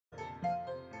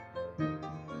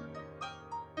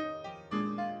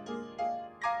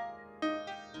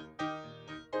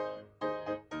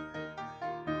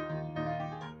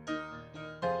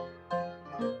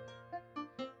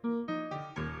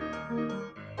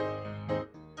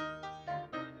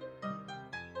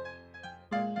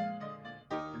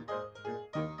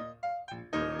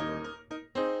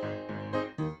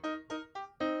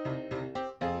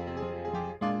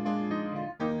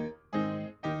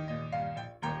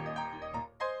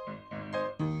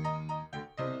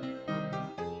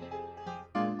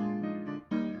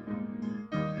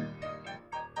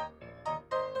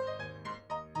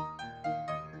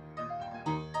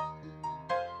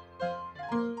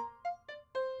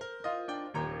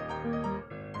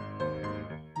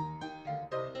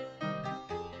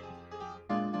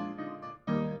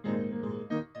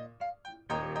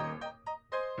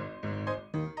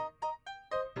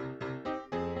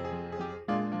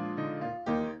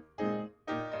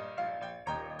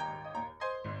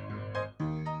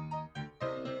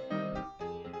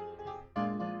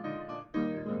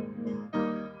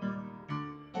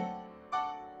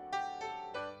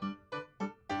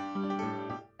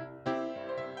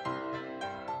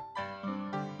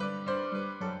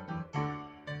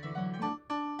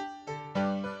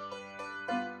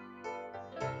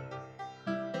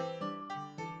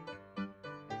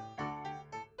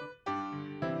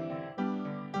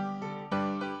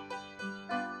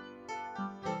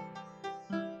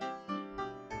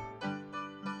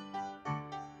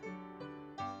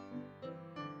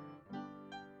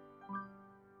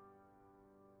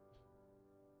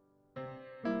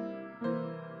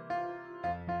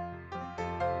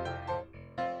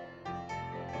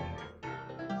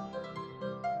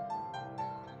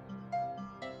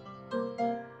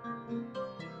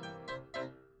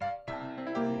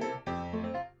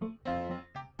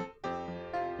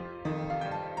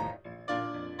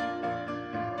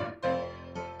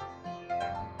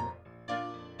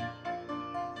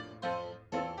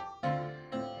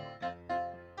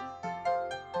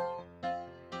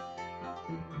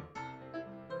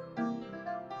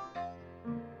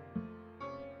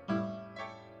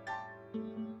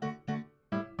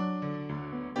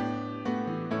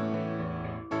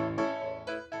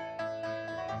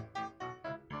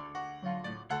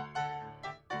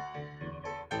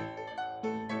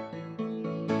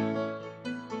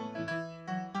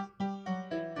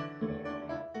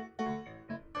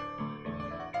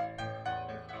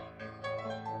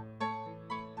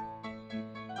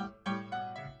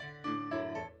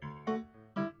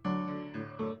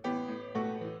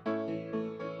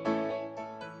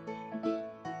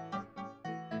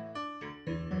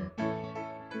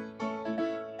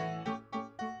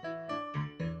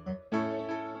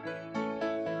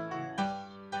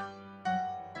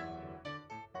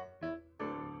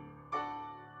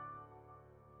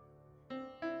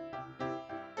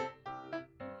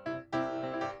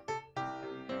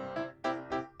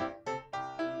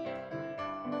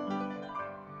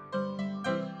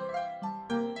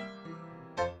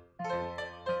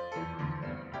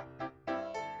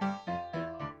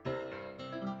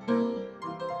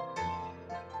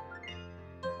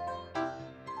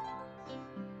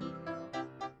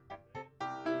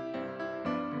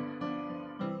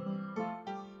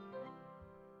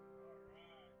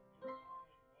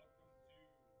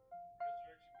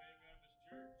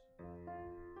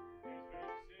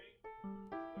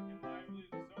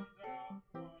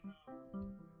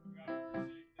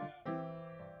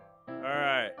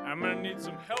Alright, I'm gonna need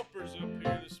some helpers up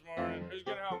here this morning. Who's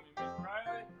gonna help me? Miss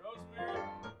Riley? Rosemary?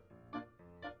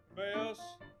 Anybody else?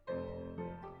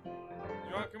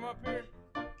 You wanna come up here?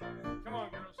 Come on,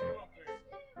 girls, come up here.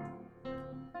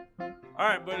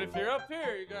 Alright, but if you're up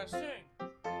here, you gotta sing.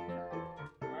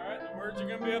 Alright, the words are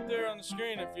gonna be up there on the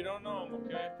screen if you don't know them,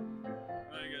 okay? I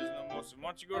know you guys know most of them.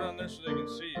 Why don't you go down there so they can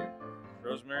see you?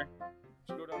 Rosemary,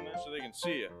 just go down there so they can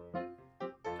see you.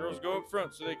 Girls, go up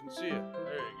front so they can see you.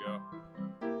 There you go.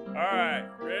 All right,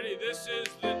 ready? This is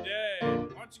the day. Why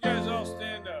don't you guys all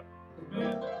stand up?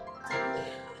 Stand up.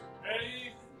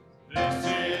 Ready? This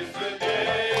is the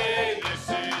day. This is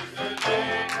the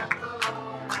day that the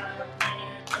Lord has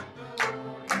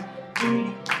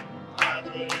made. I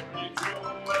will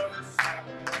rejoice. I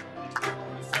will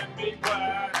rejoice and be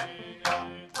glad in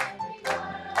it.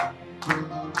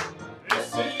 This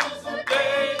is the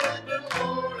day that the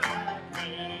Lord has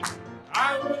made.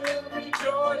 I will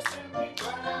rejoice and be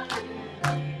glad in it.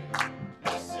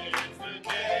 This is the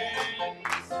day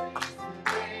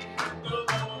that the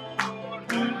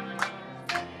Lord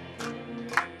has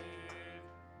made.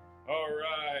 All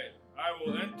right, I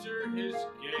will enter his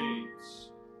gates.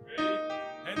 Ready?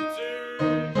 Enter,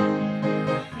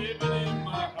 given in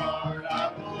my heart. I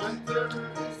will enter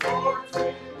his courts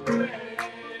with praise.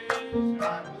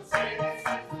 I will say this is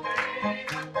the day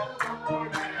that the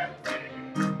Lord has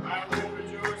made. I will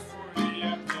rejoice for he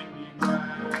hath made me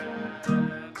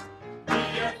glad. He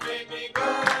hath made me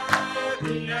glad.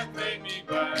 He hath made me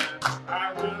glad.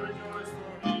 I will rejoice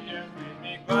for he hath made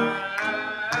me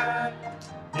glad.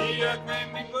 He hath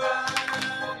made me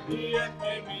glad. He hath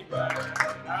made me glad.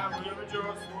 I will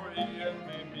rejoice for he hath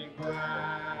made me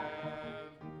glad.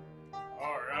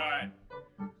 All right.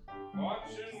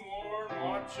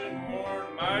 Watch and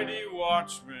warn, mighty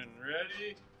watchmen.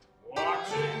 Ready?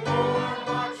 Watch and warn,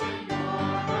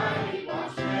 mighty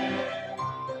watchmen.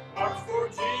 Watch for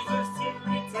Jesus to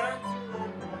return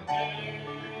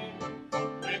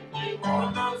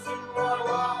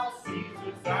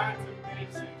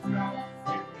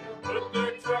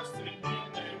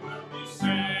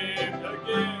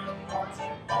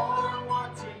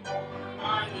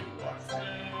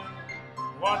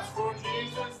watch for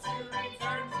Jesus to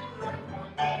return to earth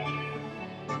one day.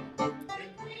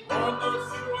 For those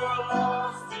who are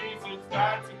lost, Jesus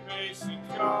died to pay sin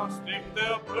cost. If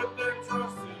they'll put their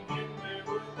trust in Him, they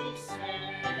will be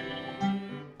saved.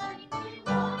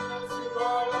 For those who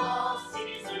are lost,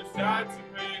 Jesus died to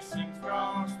pay sin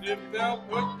cost. If they'll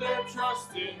put their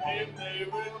trust in Him, they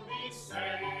will be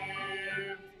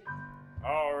saved.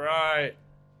 All right.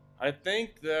 I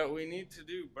think that we need to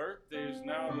do birthdays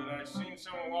now that I've seen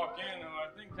someone walk in who I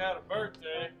think had a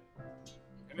birthday.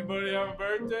 Anybody have a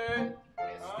birthday?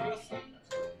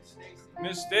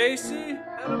 Miss Stacy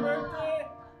had a birthday?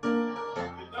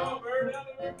 Did Noah Bird have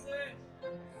a birthday?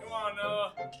 Come on,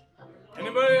 Noah.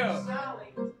 Anybody else?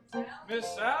 Miss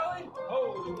Sally?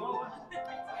 Holy moly.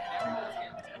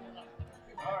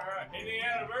 All right. Any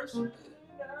anniversary?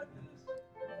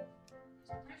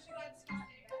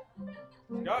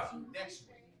 Scott? Next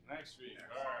week.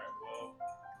 All right. Well,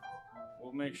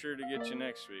 we'll make sure to get you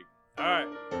next week. All right.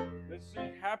 Let's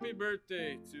sing happy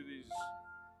birthday to these.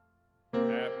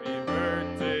 Happy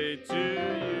birthday to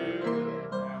you.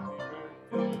 Happy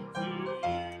birthday to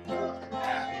you.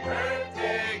 Happy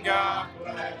birthday, God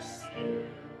bless you.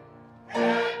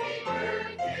 Happy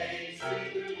birthday to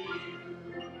you.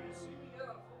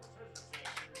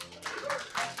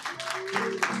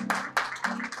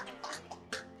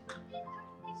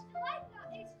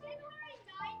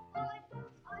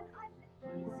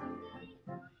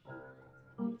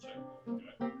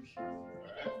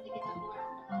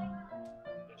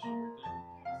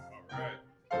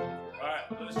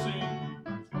 Let's sing.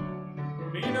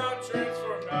 Be not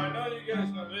transformed. Now, I know you guys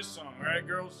know this song, right,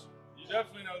 girls? You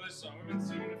definitely know this song. We've been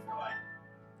singing it for like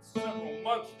several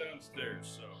months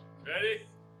downstairs. So, ready?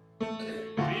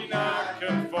 Be not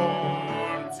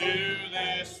conformed to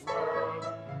this world,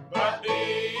 but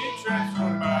be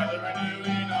transformed by the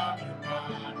renewing of your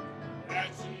mind,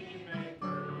 that ye may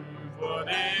prove what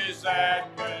is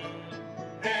that good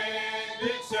and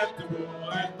acceptable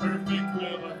and perfect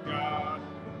will of God.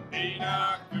 Be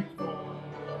not conformed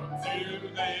to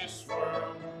this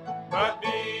world, but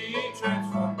be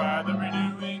transformed by the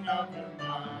renewing of your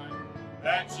mind,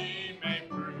 that ye may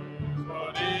prove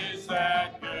what is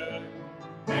that good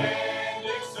and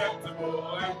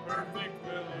acceptable and perfect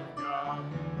will of God,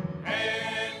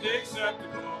 and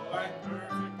acceptable and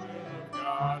perfect will of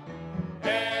God,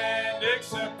 and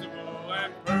acceptable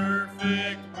and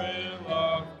perfect will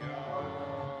of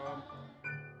God.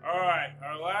 All right,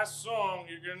 our last song,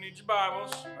 you're going to need your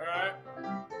Bibles, all right?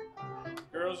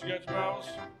 Girls, you got your Bibles?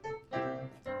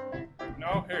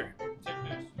 No? Here, take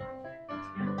this.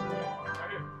 Right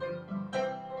here.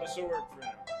 This will work for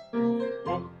now.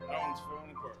 Oh, that one's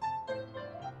falling apart.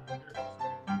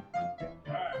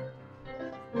 All right.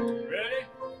 Ready?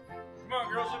 Come on,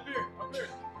 girls, up here. Up here.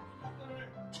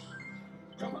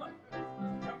 Come on.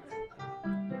 Come here.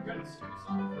 You gotta sing the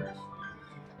song first.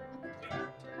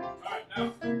 All right, now,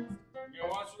 you're gonna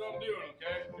watch what I'm doing,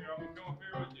 okay? I'm gonna come up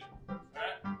here with you. All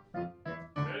right?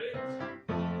 Ready?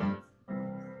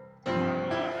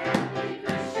 Happy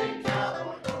Christian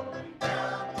cowboy going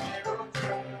down the narrow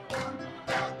trail.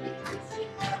 Happy Christian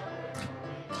cowboy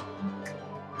going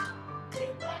home.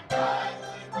 With my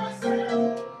Bible in my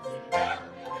saddle, to help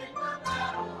me win my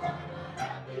battle. I'm a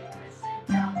happy Christian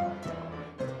cowboy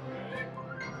going home.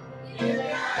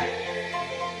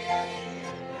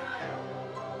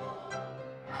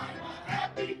 I'm a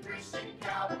happy Christian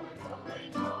cowboy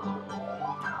going home.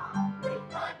 With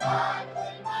my Bible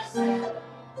in my saddle,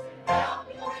 to help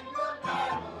me win my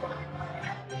battle. I'm a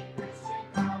happy Christian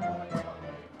cowboy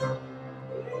going home.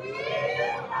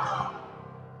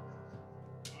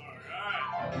 All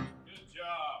right, good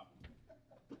job.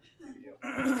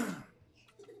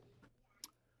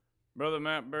 Brother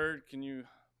Matt Bird, can you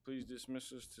please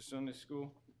dismiss us to Sunday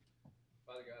school?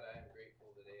 Father God, I am grateful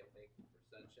today. I'm thankful for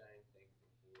sunshine, thankful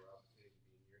for opportunity to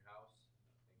be in your house. I'm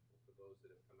thankful for those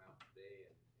that have come out today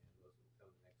and those that will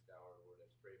come the next hour. Lord, I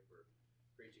just pray for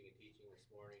preaching and teaching this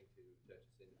morning to touch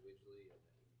us individually, and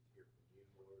that we need to hear from you,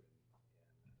 Lord,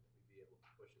 and that we be able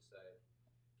to push aside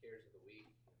cares of the week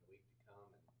and the week to come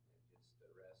and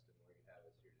just rest in where you have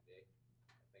us here today.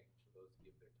 I'm thankful for those that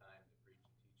give their time to preach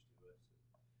and teach to us,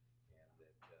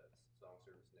 and that song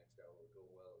service next hour will go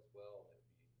well as well. That would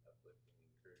be uplifting,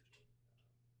 encouraging,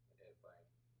 and edifying.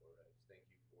 Lord, I just thank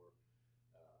you for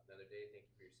another day. Thank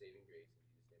you for your saving grace. In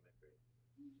Jesus' name I pray.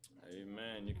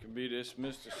 Amen. You can be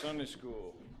dismissed to Sunday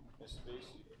school. Miss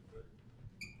Stacy.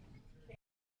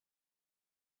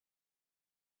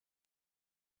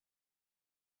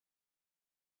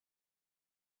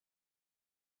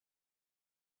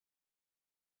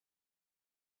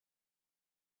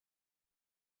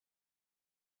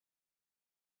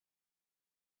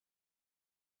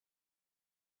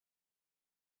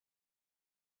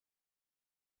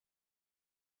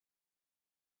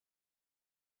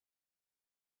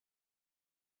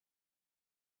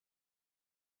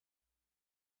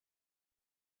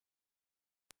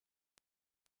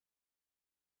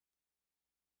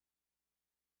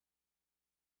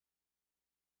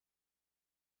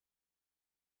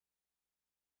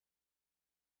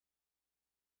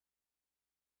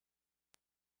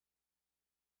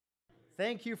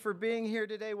 Thank you for being here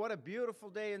today. What a beautiful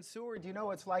day in Seward. You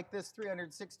know, it's like this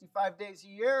 365 days a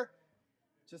year.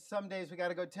 Just some days we got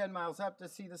to go 10 miles up to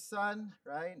see the sun,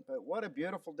 right? But what a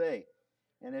beautiful day.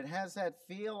 And it has that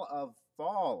feel of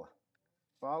fall.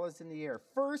 Fall is in the air.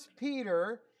 1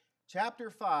 Peter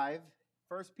chapter 5.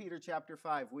 1 Peter chapter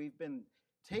 5. We've been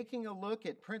taking a look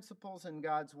at principles in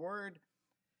God's Word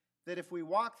that if we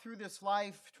walk through this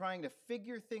life trying to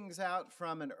figure things out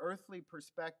from an earthly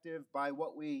perspective by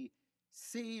what we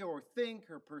see or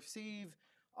think or perceive,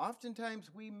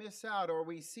 oftentimes we miss out or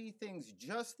we see things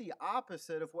just the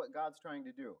opposite of what God's trying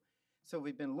to do. So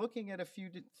we've been looking at a few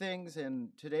things, and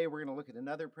today we're going to look at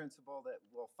another principle that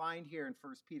we'll find here in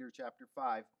 1 Peter chapter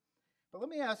 5. But let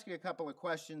me ask you a couple of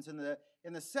questions. In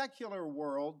the secular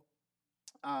world,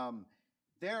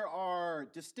 there are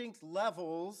distinct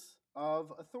levels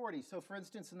of authority. So for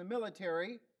instance, in the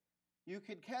military, you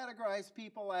could categorize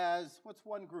people as, what's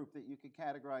one group that you could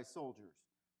categorize soldiers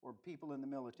or people in the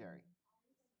military?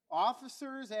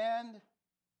 Officers and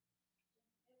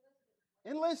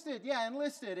enlisted. Yeah,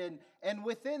 enlisted. And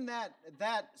within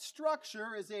that structure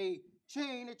is a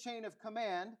chain of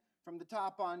command from the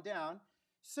top on down.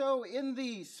 So in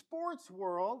the sports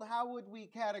world, how would we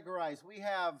categorize? We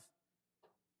have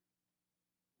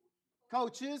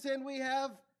coaches and we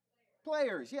have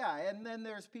players, yeah, and then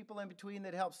there's people in between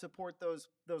that help support those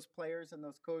players and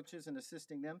those coaches and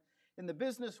assisting them. In the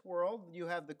business world, you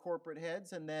have the corporate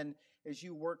heads, and then as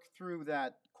you work through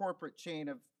that corporate chain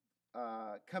of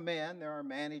command, there are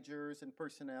managers and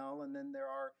personnel, and then there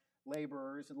are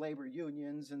laborers and labor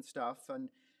unions and stuff.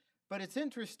 But it's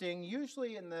interesting,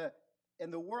 usually in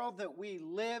the world that we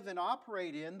live and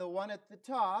operate in, the one at the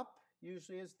top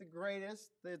usually is the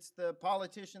greatest. It's the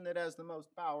politician that has the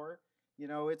most power. You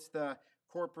know, it's the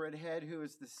corporate head who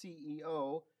is the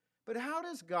CEO. But how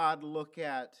does God look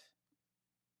at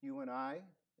you and I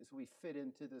as we fit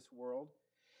into this world?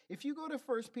 If you go to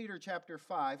 1 Peter chapter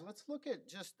 5, let's look at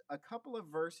just a couple of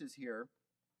verses here.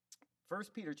 1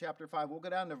 Peter chapter 5, we'll go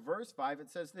down to verse 5. It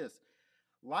says this,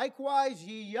 likewise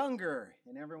ye younger.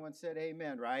 And everyone said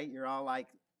amen, right? You're all like,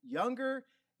 younger?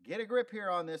 Get a grip here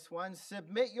on this one.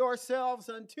 Submit yourselves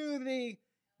unto the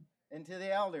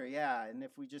elder, yeah. And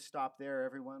if we just stop there,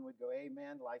 everyone would go,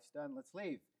 amen, life's done, let's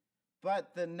leave.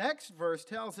 But the next verse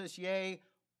tells us, yea,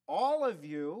 all of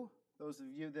you, those of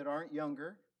you that aren't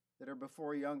younger, that are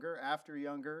before younger, after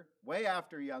younger, way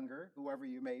after younger, whoever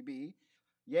you may be,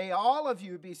 yea, all of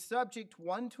you be subject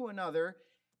one to another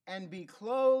and be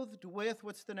clothed with,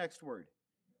 what's the next word?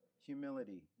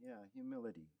 Humility, yeah,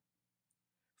 humility.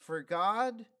 For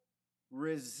God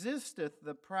resisteth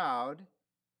the proud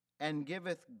and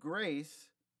giveth grace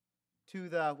to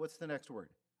the, what's the next word?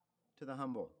 To the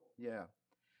humble. Yeah.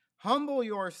 Humble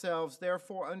yourselves,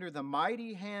 therefore, under the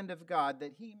mighty hand of God,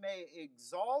 that he may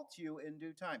exalt you in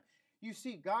due time. You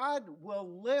see, God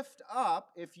will lift up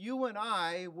if you and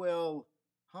I will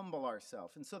humble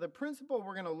ourselves. And so the principle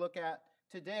we're going to look at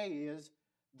today is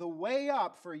the way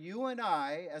up for you and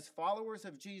I as followers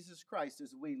of Jesus Christ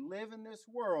as we live in this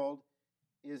world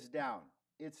is down.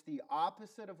 It's the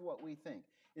opposite of what we think.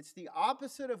 It's the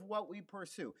opposite of what we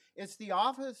pursue. It's the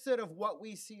opposite of what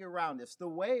we see around us. The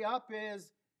way up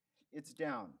is, it's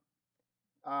down.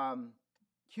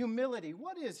 Humility.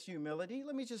 What is humility?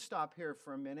 Let me just stop here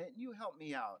for a minute. You help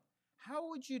me out. How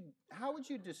would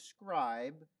you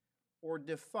describe or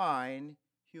define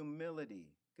humility?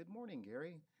 Good morning,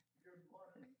 Gary. Good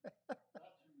morning.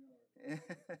 That's humility.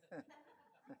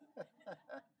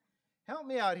 Help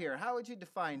me out here. How would you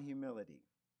define humility?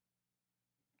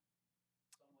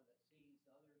 Someone that sees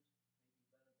others maybe better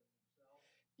than themselves.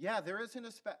 Yeah, there is an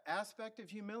aspect of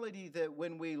humility that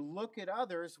when we look at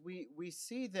others, we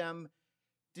see them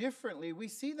differently. We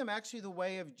see them actually the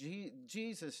way of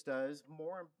Jesus does.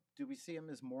 Do we see him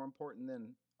as more important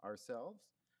than ourselves?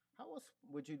 How else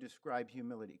would you describe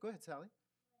humility? Go ahead, Sally.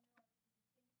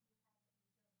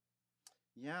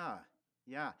 Yeah.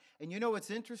 And you know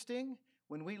what's interesting?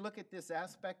 When we look at this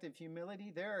aspect of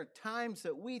humility, there are times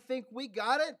that we think we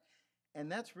got it, and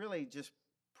that's really just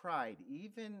pride,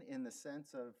 even in the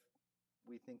sense of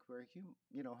we think we're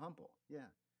humble. Yeah.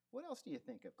 What else do you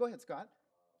think of? Go ahead, Scott.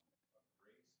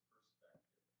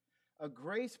 A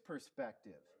grace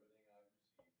perspective. Everything I've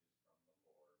received is from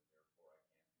the Lord, therefore I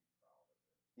can't be proud of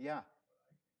it. Yeah.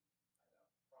 But I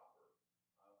have proper.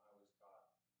 I was taught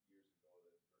years ago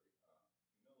that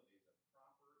humility is a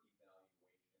proper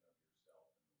evaluation of yourself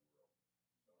in the world.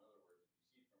 So in other words, if you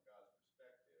see it from God's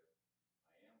perspective,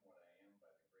 I am what I am by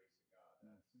the grace of God.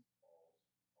 That's Paul's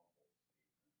humble statement.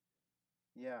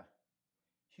 Yeah.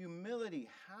 Humility,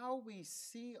 how we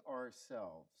see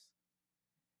ourselves.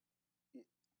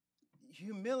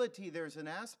 humility, there's an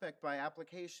aspect by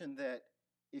application that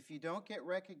if you don't get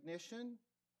recognition,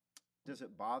 does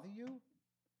it bother you?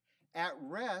 At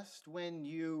rest, when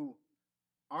you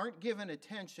aren't given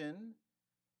attention,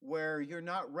 where you're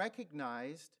not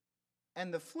recognized,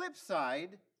 and the flip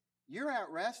side, you're at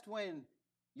rest when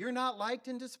you're not liked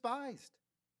and despised.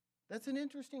 That's an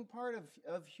interesting part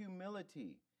of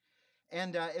humility.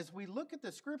 And as we look at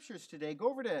the scriptures today, go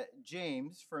over to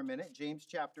James for a minute, James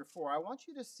chapter 4. I want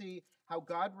you to see how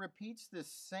God repeats this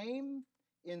same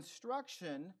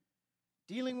instruction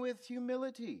dealing with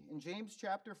humility. In James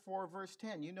chapter 4, verse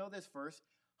 10, you know this verse,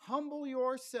 humble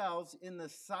yourselves in the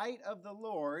sight of the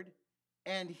Lord,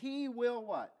 and he will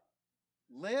what?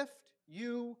 Lift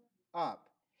you up.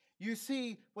 You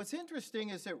see, what's interesting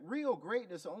is that real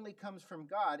greatness only comes from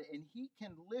God, and he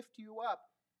can lift you up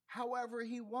however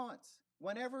he wants,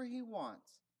 whenever he wants.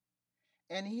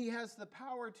 And he has the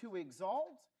power to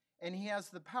exalt, and he has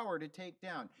the power to take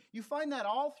down. You find that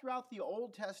all throughout the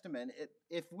Old Testament.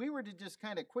 If we were to just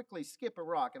kind of quickly skip a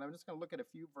rock, and I'm just going to look at a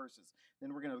few verses,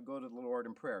 then we're going to go to the Lord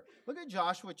in prayer. Look at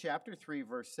Joshua chapter 3,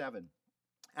 verse 7.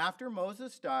 After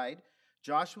Moses died,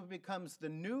 Joshua becomes the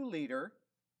new leader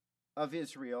of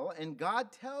Israel, and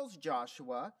God tells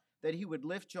Joshua that he would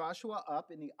lift Joshua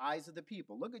up in the eyes of the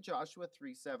people. Look at Joshua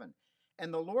 3:7.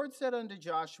 And the Lord said unto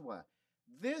Joshua,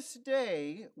 this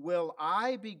day will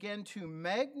I begin to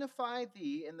magnify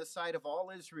thee in the sight of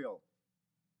all Israel,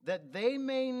 that they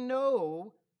may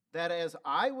know that as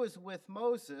I was with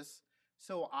Moses,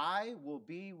 so I will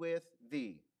be with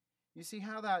thee. You see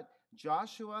how that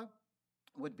Joshua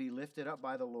would be lifted up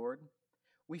by the Lord?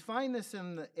 We find this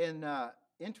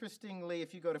interestingly,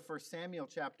 if you go to 1 Samuel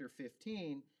chapter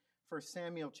 15, 1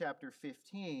 Samuel chapter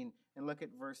 15, and look at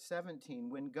verse 17.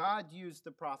 When God used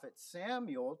the prophet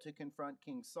Samuel to confront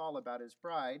King Saul about his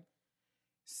pride,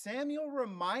 Samuel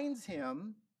reminds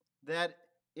him that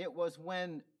it was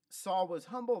when Saul was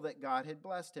humble that God had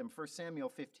blessed him. 1 Samuel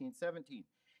 15:17.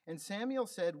 And Samuel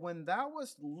said, when thou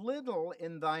wast little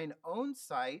in thine own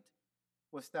sight,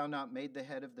 wast thou not made the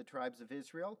head of the tribes of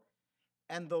Israel?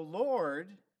 And the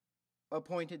Lord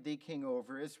appointed thee king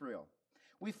over Israel.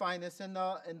 We find this in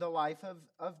the life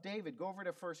of David. Go over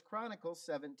to 1 Chronicles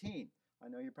 17. I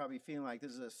know you're probably feeling like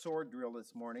this is a sword drill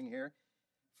this morning here.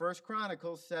 1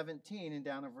 Chronicles 17 and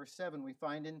down in verse 7, we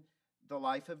find in the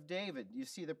life of David. You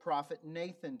see the prophet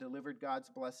Nathan delivered God's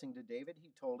blessing to David.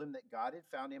 He told him that God had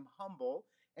found him humble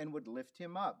and would lift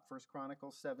him up. 1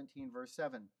 Chronicles 17 verse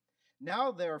 7.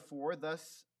 Now therefore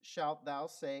thus shalt thou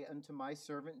say unto my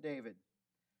servant David,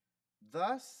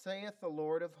 thus saith the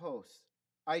Lord of hosts,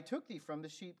 I took thee from the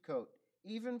sheepcote,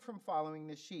 even from following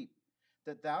the sheep,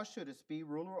 that thou shouldest be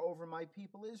ruler over my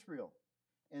people Israel.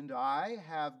 And I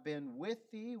have been with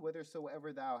thee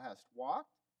whithersoever thou hast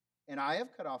walked, and I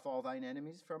have cut off all thine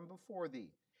enemies from before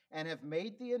thee, and have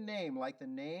made thee a name like the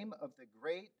name of the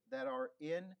great that are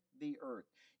in the earth.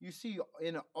 You see,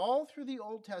 in all through the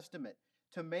Old Testament,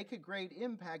 to make a great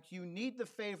impact, you need the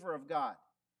favor of God.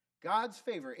 God's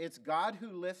favor. It's God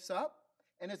who lifts up,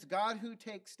 and it's God who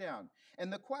takes down.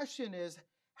 And the question is,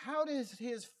 how does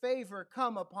his favor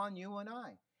come upon you and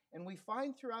I? And we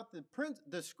find throughout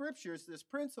the scriptures this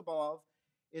principle of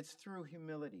it's through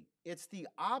humility. It's the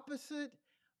opposite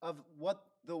of what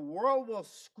the world will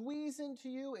squeeze into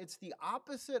you. It's the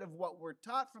opposite of what we're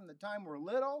taught from the time we're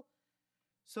little.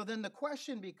 So then the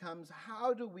question becomes,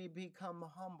 how do we become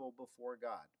humble before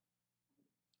God?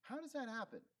 How does that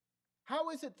happen? How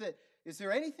is it that, is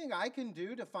there anything I can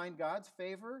do to find God's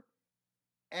favor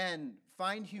and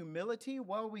find humility?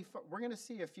 Well, we're going to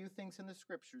see a few things in the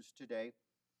scriptures today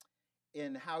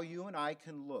in how you and I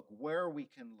can look, where we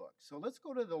can look. So let's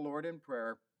go to the Lord in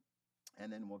prayer,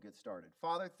 and then we'll get started.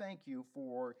 Father, thank you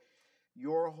for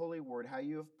your holy word, how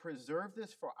you have preserved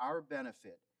this for our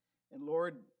benefit. And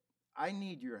Lord, I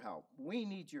need your help. We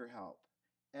need your help.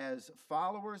 As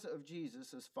followers of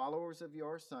Jesus, as followers of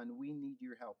your Son, we need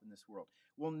your help in this world.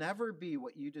 We'll never be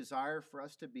what you desire for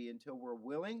us to be until we're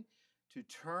willing to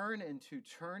turn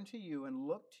to you and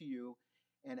look to you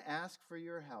and ask for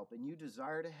your help. And you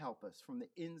desire to help us from the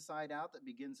inside out. That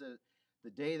begins at the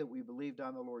day that we believed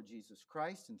on the Lord Jesus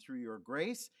Christ, and through your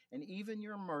grace and even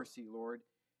your mercy, Lord,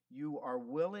 you are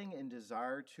willing and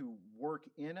desire to work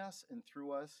in us and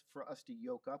through us for us to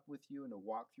yoke up with you and to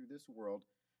walk through this world,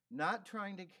 not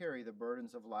trying to carry the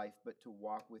burdens of life, but to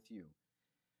walk with you.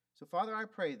 So, Father, I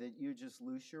pray that you just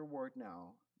loose your word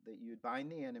now, that you'd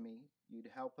bind the enemy, you'd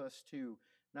help us to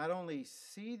not only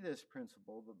see this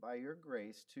principle, but by your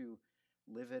grace to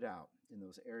live it out in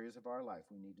those areas of our life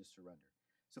we need to surrender.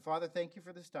 So, Father, thank you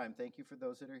for this time. Thank you for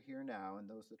those that are here now and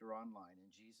those that are online.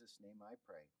 In Jesus' name I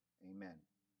pray. Amen.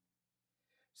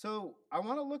 So I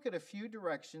want to look at a few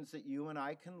directions that you and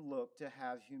I can look to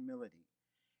have humility.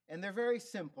 And they're very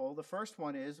simple. The first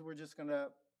one is we're just going to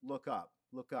look up,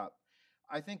 look up.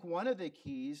 I think one of the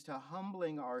keys to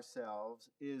humbling ourselves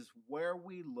is where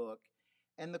we look.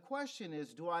 And the question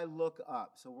is, do I look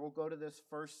up? So we'll go to this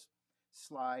first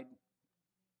slide.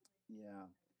 Yeah.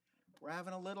 We're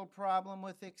having a little problem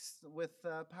with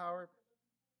power.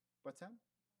 What's that?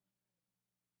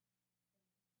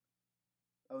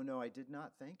 Oh, no, I did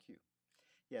not. Thank you.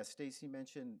 Yeah, Stacy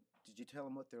mentioned, did you tell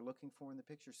them what they're looking for in the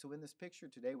picture? So in this picture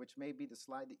today, which may be the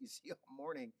slide that you see all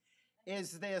morning,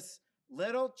 is this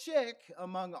little chick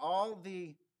among all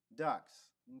the ducks.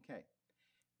 Okay.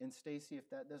 And Stacy, if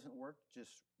that doesn't work,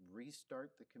 just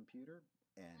restart the computer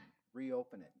and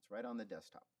reopen it. It's right on the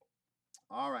desktop.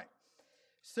 All right.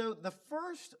 So the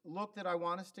first look that I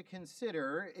want us to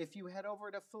consider, if you head over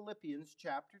to Philippians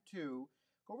chapter 2,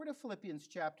 go over to Philippians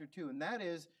chapter 2, and that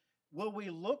is, will we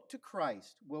look to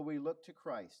Christ? Will we look to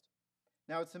Christ?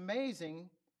 Now, it's amazing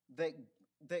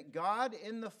that God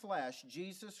in the flesh,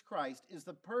 Jesus Christ, is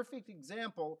the perfect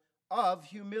example of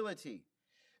humility.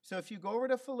 So if you go over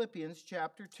to Philippians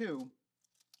chapter 2,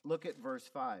 look at verse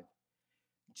 5.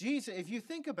 Jesus, if you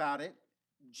think about it,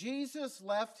 Jesus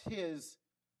left his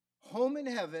home in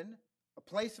heaven, a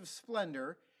place of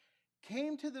splendor,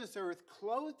 came to this earth,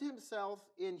 clothed himself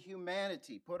in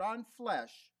humanity, put on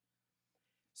flesh,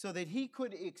 so that he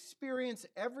could experience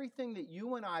everything that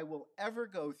you and I will ever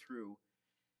go through,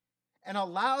 and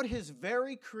allowed his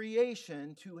very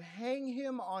creation to hang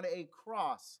him on a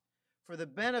cross for the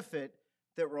benefit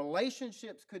that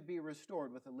relationships could be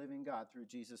restored with the living God through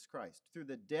Jesus Christ, through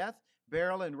the death,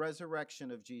 burial, and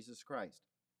resurrection of Jesus Christ.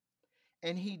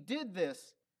 And he did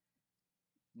this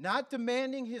not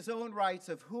demanding his own rights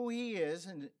of who he is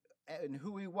and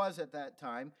who he was at that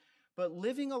time, but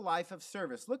living a life of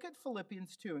service. Look at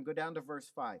Philippians 2 and go down to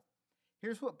verse 5.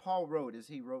 Here's what Paul wrote as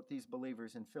he wrote these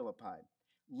believers in Philippi.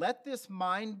 Let this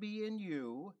mind be in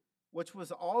you, which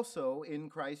was also in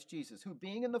Christ Jesus, who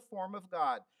being in the form of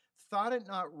God, thought it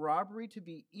not robbery to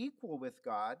be equal with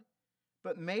God,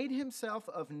 but made himself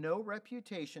of no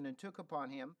reputation and took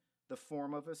upon him the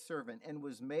form of a servant and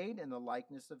was made in the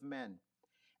likeness of men.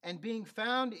 And being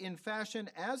found in fashion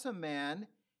as a man,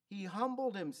 he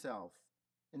humbled himself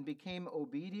and became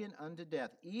obedient unto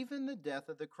death, even the death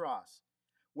of the cross.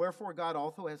 Wherefore God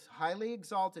also has highly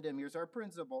exalted him, here's our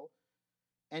principle,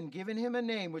 and given him a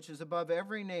name which is above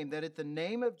every name, that at the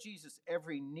name of Jesus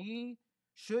every knee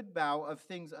should bow, of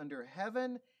things under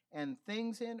heaven and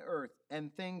things in earth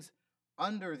and things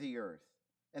under the earth,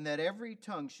 and that every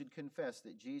tongue should confess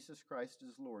that Jesus Christ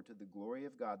is Lord, to the glory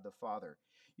of God the Father.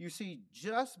 You see,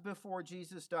 just before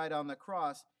Jesus died on the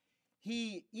cross,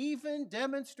 he even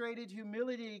demonstrated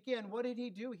humility again. What did he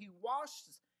do? He washed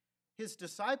his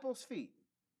disciples' feet.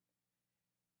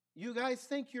 You guys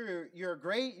think you're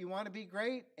great, you want to be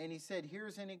great? And he said,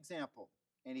 here's an example.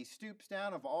 And he stoops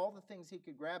down, of all the things he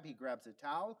could grab, he grabs a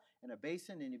towel and a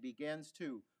basin, and he begins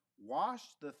to wash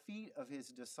the feet of his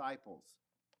disciples.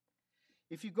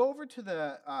 If you go over to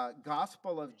the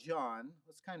Gospel of John,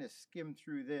 let's kind of skim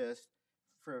through this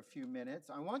for a few minutes.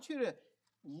 I want you to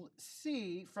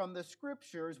see from the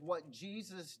scriptures what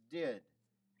Jesus did.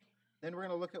 Then we're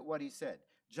going to look at what he said.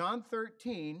 John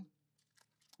 13,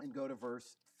 and go to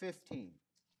verse 15.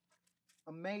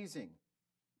 Amazing.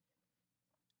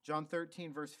 John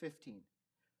 13, verse 15.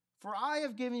 For I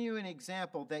have given you an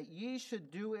example that ye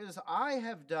should do as I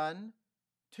have done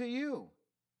to you.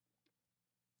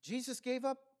 Jesus gave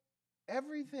up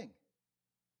everything.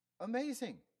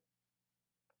 Amazing.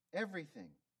 Everything.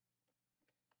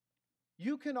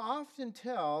 You can often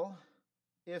tell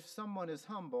if someone is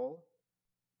humble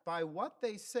by what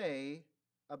they say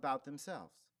about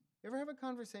themselves. You ever have a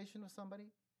conversation with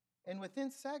somebody, and within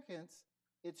seconds,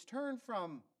 it's turned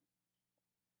from,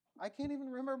 I can't even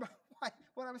remember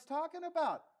what I was talking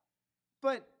about,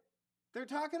 but they're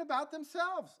talking about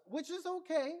themselves, which is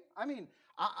okay. I mean,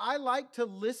 I like to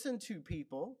listen to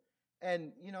people,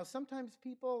 and, sometimes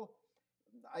people,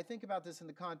 I think about this in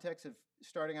the context of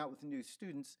starting out with new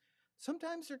students.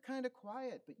 Sometimes they're kind of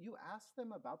quiet, but you ask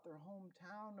them about their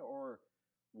hometown or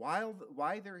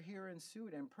why they're here in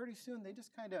Seward, and pretty soon they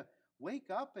just kind of wake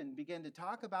up and begin to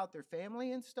talk about their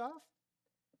family and stuff.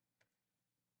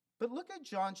 But look at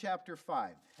John chapter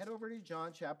 5. Head over to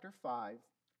John chapter 5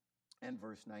 and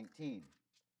verse 19.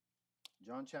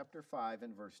 John chapter 5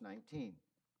 and verse 19.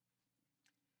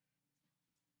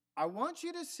 I want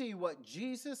you to see what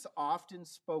Jesus often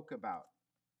spoke about.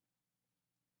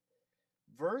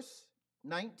 Verse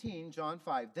 19, John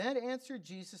 5. Then answered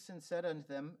Jesus and said unto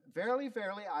them, Verily,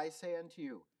 verily, I say unto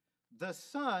you, the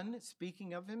Son,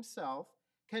 speaking of himself,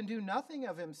 can do nothing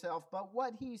of himself, but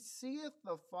what he seeth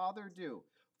the Father do.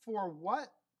 For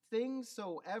what things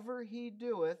soever he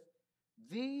doeth,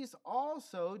 these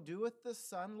also doeth the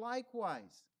Son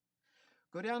likewise.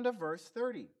 Go down to verse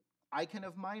 30. I can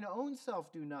of mine own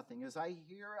self do nothing. As I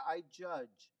hear, I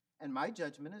judge. And my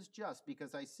judgment is just,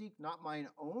 because I seek not mine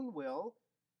own will,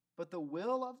 but the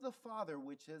will of the Father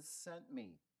which has sent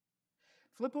me.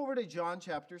 Flip over to John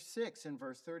chapter 6 and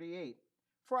verse 38.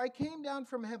 For I came down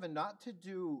from heaven not to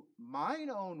do mine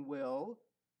own will,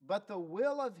 but the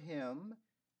will of him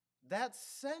that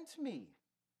sent me.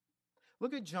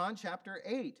 Look at John chapter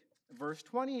 8, verse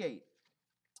 28.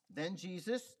 Then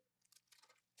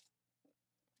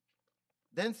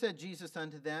said Jesus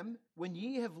unto them, When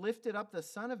ye have lifted up the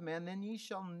Son of Man, then ye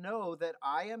shall know that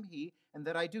I am he, and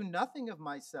that I do nothing of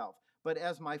myself, but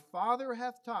as my Father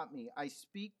hath taught me, I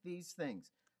speak these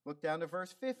things. Look down to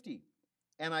verse 50.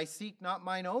 And I seek not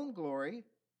mine own glory.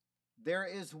 There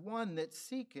is one that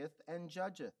seeketh and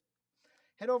judgeth.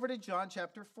 Head over to John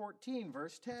chapter 14,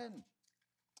 verse 10.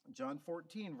 John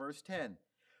 14, verse 10.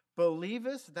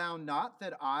 Believest thou not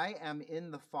that I am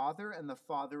in the Father, and the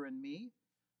Father in me?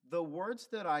 The words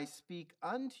that I speak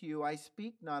unto you, I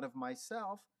speak not of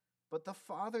myself, but the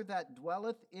Father that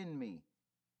dwelleth in me,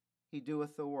 he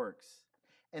doeth the works.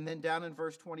 And then down in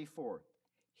verse 24,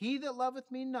 He that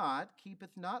loveth me not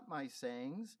keepeth not my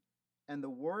sayings, and the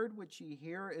word which ye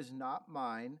hear is not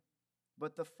mine,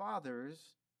 but the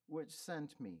Father's which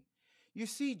sent me. You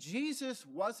see, Jesus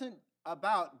wasn't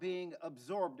about being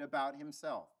absorbed about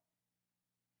himself.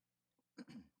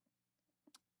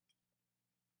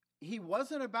 He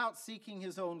wasn't about seeking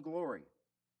his own glory.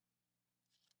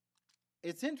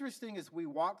 It's interesting, as we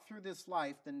walk through this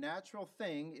life, the natural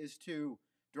thing is to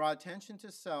draw attention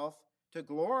to self, to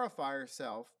glorify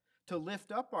ourselves, to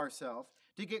lift up ourselves,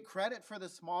 to get credit for the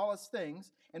smallest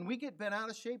things, and we get bent out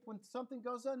of shape when something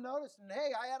goes unnoticed. And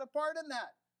hey, I had a part in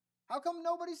that. How come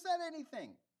nobody said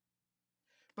anything?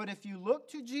 But if you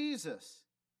look to Jesus,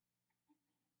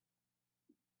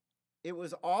 it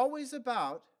was always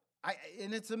about,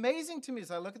 and it's amazing to me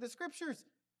as I look at the scriptures,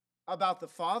 about the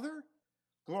Father,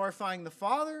 glorifying the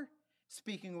Father,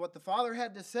 speaking what the Father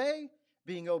had to say,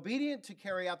 being obedient to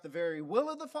carry out the very will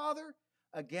of the Father,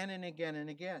 again and again and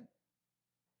again.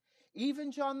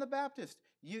 Even John the Baptist,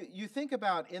 you think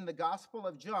about in the Gospel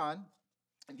of John,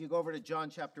 if you go over to John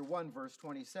chapter 1, verse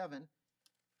 27,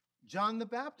 John the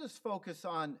Baptist focused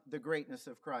on the greatness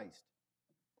of Christ.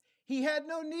 He had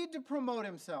no need to promote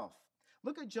himself.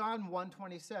 Look at John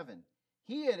 1:27.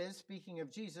 He it is, speaking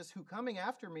of Jesus, who coming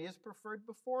after me is preferred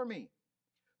before me,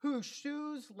 whose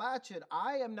shoes latchet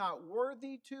I am not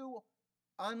worthy to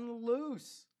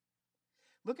unloose.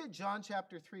 Look at John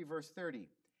chapter 3, verse 30.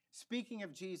 Speaking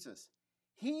of Jesus,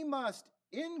 he must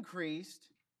increase,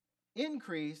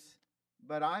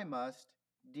 but I must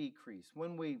decrease.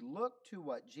 When we look to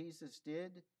what Jesus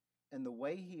did and the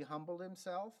way he humbled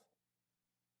himself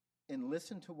and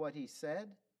listened to what he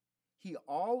said, he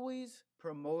always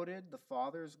promoted the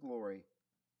Father's glory.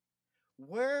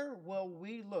 Where will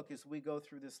we look as we go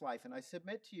through this life? And I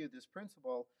submit to you this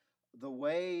principle, the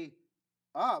way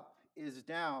up is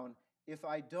down. If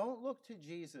I don't look to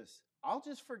Jesus, I'll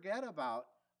just forget about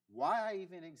why I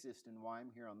even exist and why I'm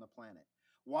here on the planet.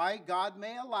 Why God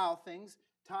may allow things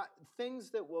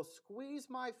that will squeeze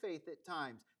my faith at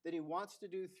times, that he wants to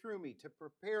do through me, to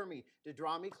prepare me, to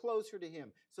draw me closer to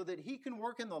him, so that he can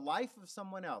work in the life of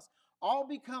someone else. I'll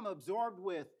become absorbed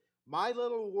with my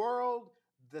little world,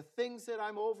 the things that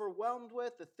I'm overwhelmed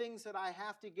with, the things that I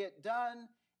have to get done,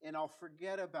 and I'll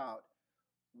forget about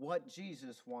what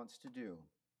Jesus wants to do.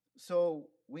 So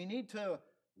we need to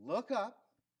look up.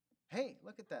 Hey,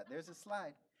 look at that. There's a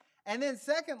slide. And then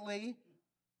secondly,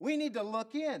 we need to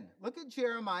look in. Look at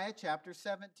Jeremiah chapter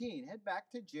 17. Head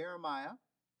back to Jeremiah,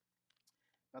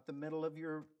 about the middle of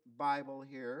your Bible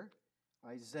here.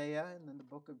 Isaiah and then the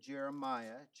book of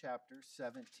Jeremiah chapter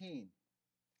 17.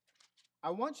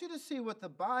 I want you to see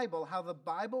how the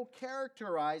Bible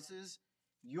characterizes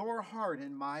your heart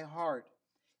and my heart.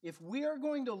 If we are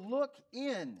going to look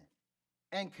in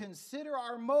and consider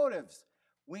our motives,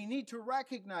 we need to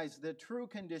recognize the true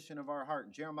condition of our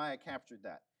heart. Jeremiah captured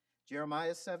that.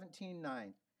 Jeremiah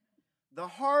 17:9. The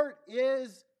heart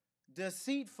is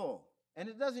deceitful, and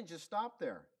it doesn't just stop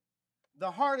there. The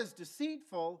heart is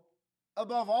deceitful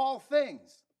above all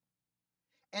things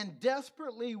and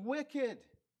desperately wicked.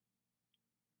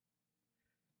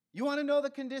 You want to know the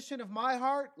condition of my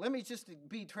heart? Let me just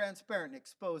be transparent and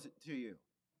expose it to you.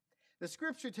 The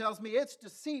scripture tells me it's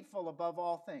deceitful above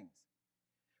all things.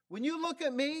 When you look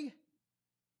at me,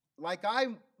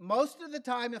 most of the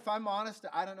time, if I'm honest,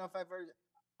 I don't know if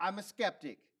I'm a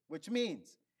skeptic which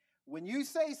means when you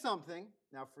say something,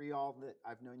 now for y'all that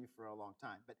I've known you for a long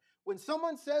time, but when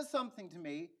someone says something to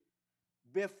me,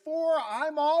 before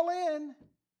I'm all in,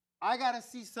 I got to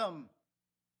see some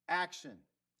action.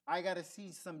 I got to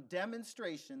see some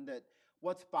demonstration that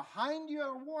what's behind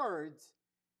your words,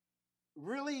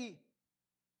 really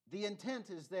the intent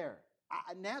is there.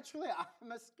 Naturally,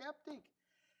 I'm a skeptic.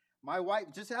 My wife,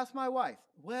 just ask my wife,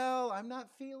 well, I'm not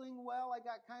feeling well. I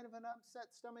got kind of an upset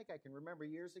stomach. I can remember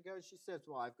years ago, she says,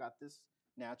 well, I've got this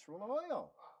natural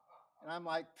oil. And I'm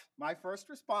like, my first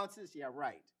response is, yeah,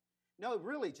 right. No,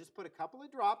 really, just put a couple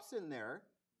of drops in there,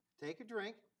 take a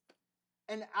drink.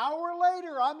 An hour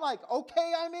later, I'm like,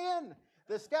 okay, I'm in.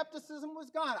 The skepticism was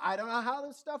gone. I don't know how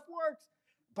this stuff works,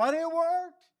 but it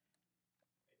worked.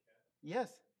 Yes.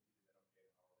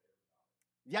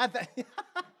 Yeah,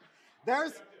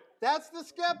 that's the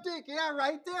skeptic. Yeah,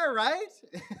 right there, right?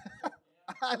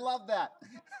 I love that.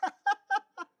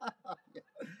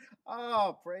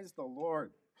 Oh, praise the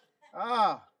Lord.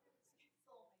 Oh.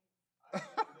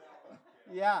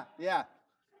 Yeah.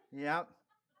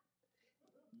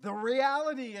 The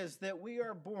reality is that we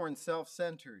are born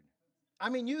self-centered. I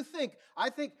mean,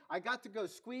 I got to go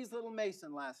squeeze little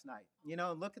Mason last night,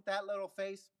 look at that little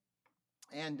face.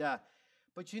 And,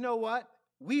 but you know what?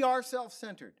 We are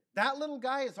self-centered. That little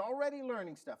guy is already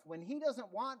learning stuff. When he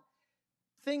doesn't want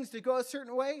things to go a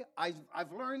certain way,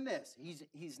 I've learned this.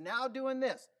 He's now doing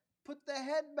this. Put the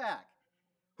head back.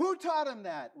 Who taught him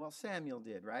that? Well, Samuel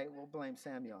did, right? We'll blame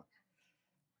Samuel.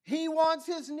 He wants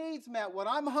his needs met. When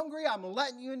I'm hungry, I'm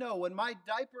letting you know. When my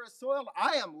diaper is soiled,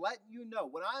 I am letting you know.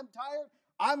 When I'm tired,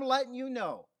 I'm letting you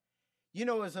know.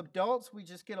 As adults, we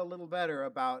just get a little better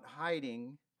about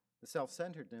hiding the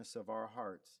self-centeredness of our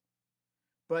hearts.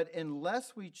 But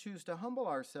unless we choose to humble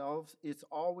ourselves, it's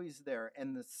always there.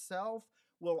 And the self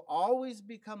will always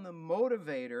become the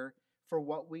motivator for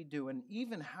what we do and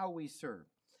even how we serve.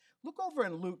 Look over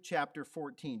in Luke chapter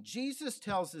 14. Jesus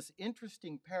tells this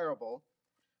interesting parable.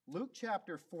 Luke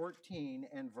chapter 14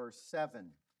 and verse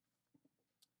 7.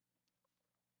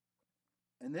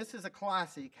 And this is a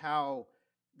classic, how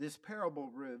this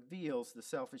parable reveals the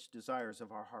selfish desires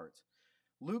of our hearts.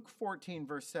 Luke 14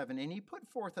 verse 7, and he put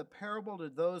forth a parable to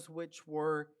those which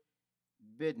were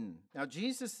bidden. Now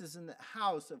Jesus is in the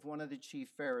house of one of the chief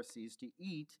Pharisees to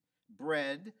eat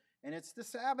bread, and it's the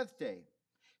Sabbath day.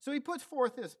 So he puts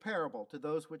forth this parable to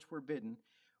those which were bidden,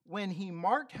 when he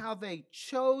marked how they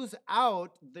chose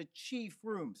out the chief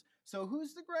rooms. So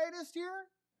who's the greatest here?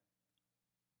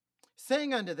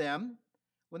 Saying unto them,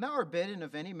 when thou art bidden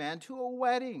of any man to a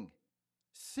wedding,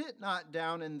 sit not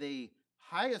down in the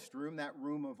highest room, that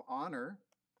room of honor,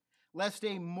 lest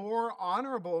a more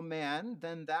honorable man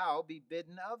than thou be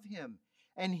bidden of him.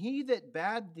 And he that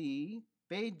bade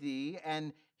thee,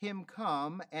 and him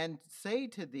come and say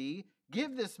to thee,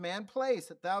 give this man place,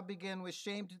 that thou begin with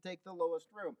shame to take the lowest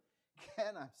room.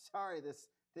 Ken, I'm sorry, this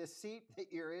seat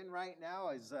that you're in right now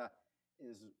is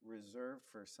reserved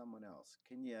for someone else.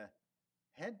 Can you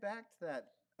head back to that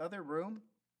other room?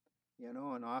 And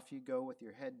off you go with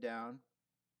your head down.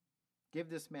 Give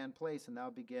this man place, and thou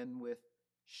begin with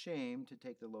shame to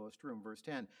take the lowest room. Verse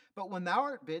 10, but when thou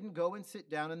art bidden, go and sit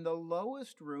down in the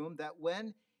lowest room, that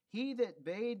when he that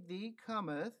bade thee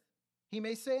cometh, he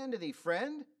may say unto thee,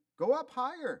 friend, go up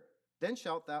higher. Then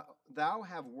shalt thou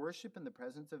have worship in the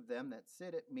presence of them that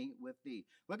sit at meat with thee.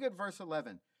 Look at verse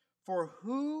 11. For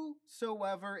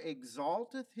whosoever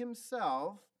exalteth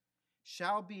himself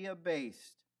shall be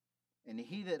abased, and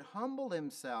he that humble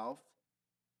himself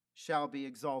shall be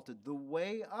exalted. The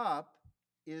way up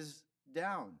is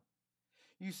down.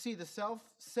 You see, the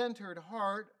self-centered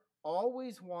heart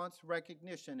always wants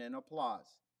recognition and applause.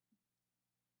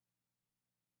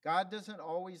 God doesn't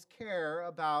always care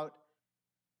about,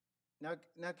 now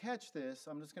catch this,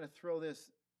 I'm just going to throw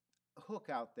this hook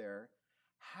out there,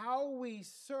 how we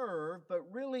serve, but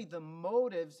really the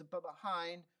motives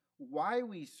behind why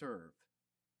we serve.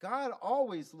 God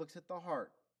always looks at the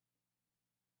heart.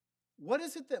 What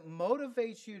is it that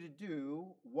motivates you to do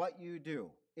what you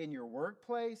do in your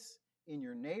workplace, in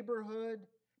your neighborhood,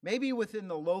 maybe within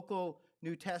the local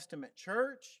New Testament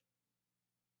church?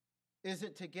 Is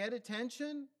it to get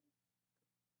attention?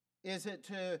 Is it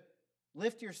to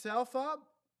lift yourself up?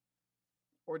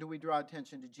 Or do we draw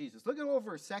attention to Jesus? Look at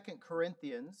over 2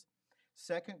 Corinthians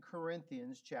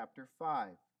chapter 5.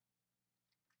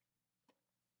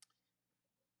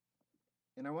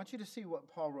 And I want you to see what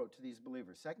Paul wrote to these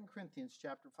believers. 2 Corinthians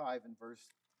chapter 5 and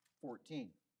verse 14.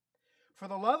 For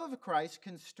the love of Christ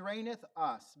constraineth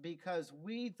us, because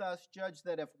we thus judge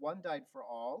that if one died for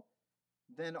all,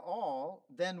 then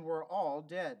were all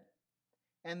dead.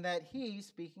 and that he,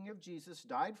 speaking of Jesus,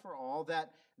 died for all,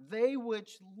 that they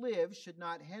which live should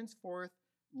not henceforth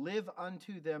live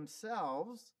unto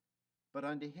themselves, but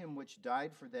unto him which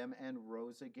died for them and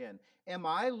rose again. Am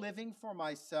I living for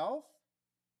myself?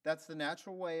 That's the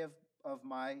natural way of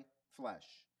my flesh.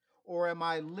 Or am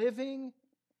I living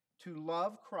to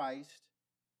love Christ,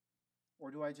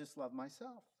 or do I just love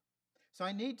myself? So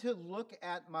I need to look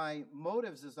at my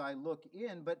motives as I look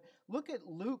in, but look at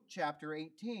Luke chapter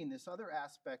 18. This other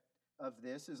aspect of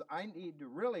this is I need to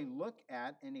really look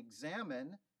at and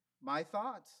examine my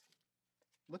thoughts.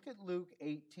 Look at Luke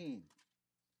 18.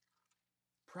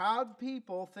 Proud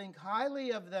people think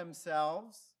highly of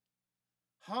themselves.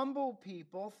 Humble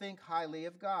people think highly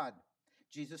of God.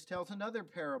 Jesus tells another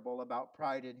parable about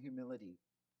pride and humility.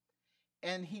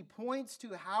 And he points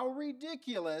to how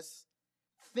ridiculous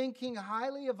thinking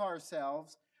highly of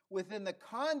ourselves within the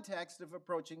context of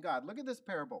approaching God. Look at this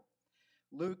parable.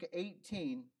 Luke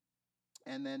 18,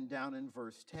 and then down in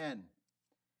verse 10.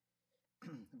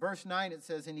 Verse 9, it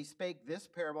says, "And he spake this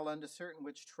parable unto certain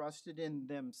which trusted in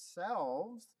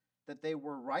themselves that they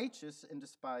were righteous and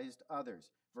despised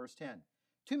others." Verse 10,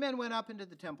 "Two men went up into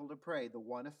the temple to pray, the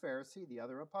one a Pharisee, the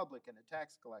other a publican, a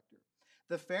tax collector.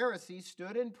 The Pharisee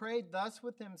stood and prayed thus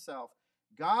with himself,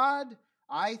 God,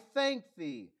 I thank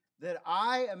thee that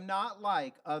I am not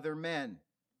like other men."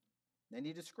 Then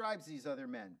he describes these other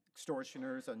men,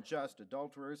 extortioners, unjust,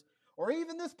 adulterers, or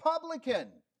even this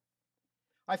publican.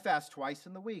 "I fast twice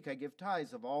in the week. I give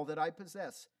tithes of all that I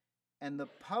possess." And the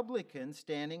publican,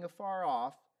 standing afar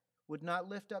off, would not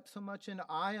lift up so much an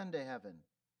eye unto heaven,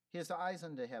 his eyes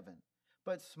unto heaven,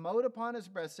 but smote upon his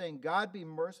breast, saying, God, be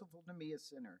merciful to me, a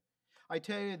sinner. I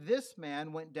tell you, this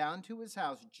man went down to his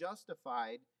house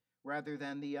justified rather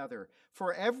than the other.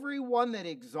 For every one that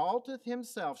exalteth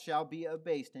himself shall be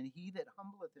abased, and he that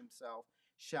humbleth himself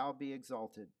shall be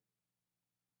exalted.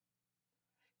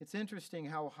 It's interesting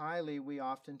how highly we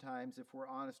oftentimes, if we're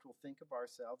honest, will think of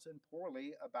ourselves and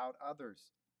poorly about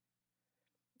others.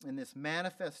 In this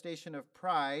manifestation of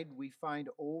pride, we find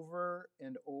over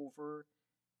and over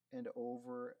and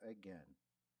over again.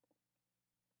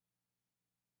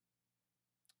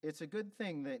 It's a good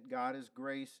thing that God is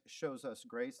grace, shows us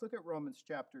grace. Look at Romans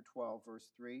chapter 12, verse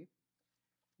 3.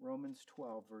 Romans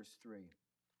 12, verse 3.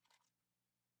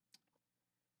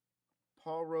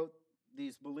 Paul wrote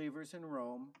these believers in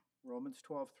Rome, Romans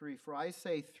 12:3, "For I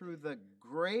say, through the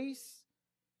grace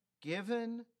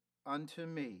given unto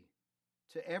me,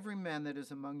 to every man that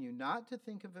is among you, not to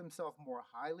think of himself more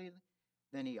highly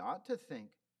than he ought to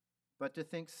think, but to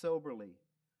think soberly,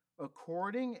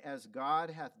 according as God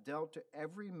hath dealt to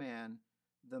every man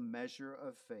the measure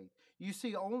of faith." You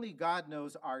see, only God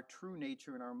knows our true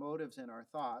nature and our motives and our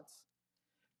thoughts.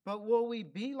 But will we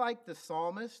be like the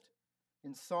psalmist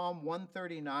in Psalm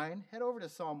 139? Head over to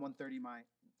Psalm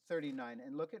 139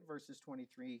 and look at verses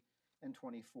 23 and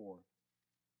 24.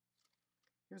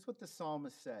 Here's what the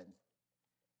psalmist said.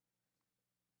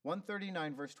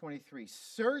 139 verse 23,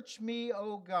 "Search me,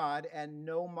 O God, and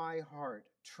know my heart.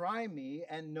 Try me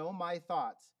and know my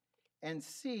thoughts, and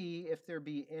see if there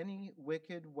be any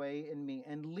wicked way in me,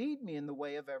 and lead me in the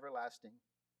way of everlasting."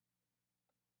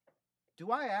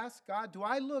 Do I ask God, do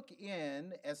I look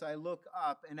in as I look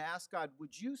up and ask God,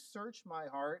 would you search my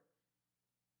heart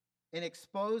and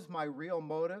expose my real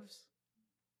motives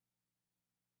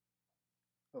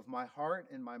of my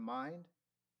heart and my mind?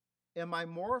 Am I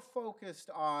more focused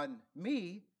on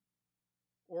me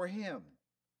or him?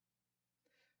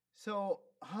 So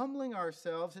humbling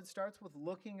ourselves, it starts with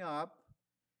looking up,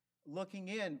 looking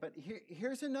in. But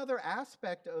here's another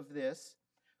aspect of this.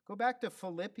 Go back to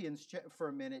Philippians for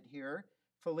a minute here,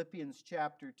 Philippians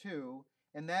chapter 2,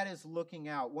 and that is looking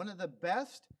out. One of the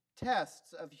best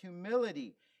tests of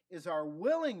humility is our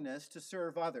willingness to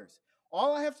serve others.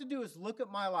 All I have to do is look at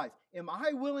my life. Am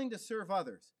I willing to serve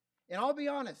others? And I'll be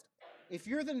honest, if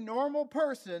you're the normal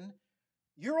person,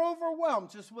 you're overwhelmed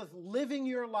just with living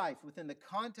your life within the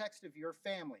context of your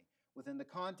family, within the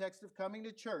context of coming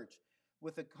to church,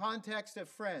 with the context of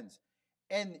friends.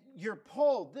 And you're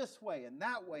pulled this way and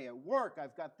that way at work.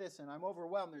 I've got this and I'm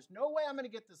overwhelmed. There's no way I'm going to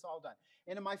get this all done.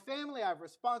 And in my family, I have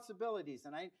responsibilities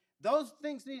and those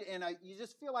things need, and you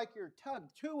just feel like you're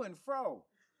tugged to and fro.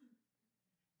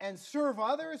 And serve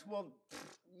others? Well,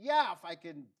 yeah, if I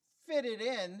can fit it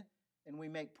in. And we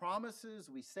make promises,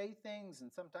 we say things,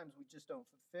 and sometimes we just don't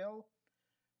fulfill.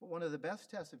 But one of the best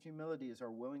tests of humility is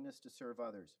our willingness to serve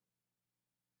others.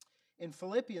 In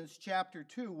Philippians chapter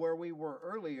 2, where we were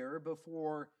earlier,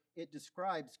 before it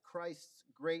describes Christ's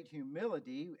great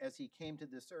humility as he came to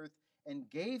this earth and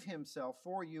gave himself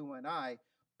for you and I,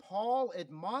 Paul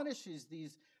admonishes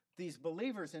these these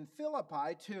believers in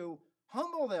Philippi to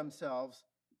humble themselves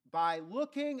by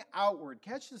looking outward.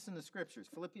 Catch this in the scriptures,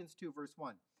 Philippians 2, verse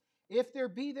 1. If there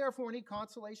be therefore any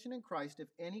consolation in Christ, if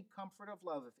any comfort of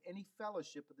love, if any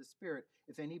fellowship of the Spirit,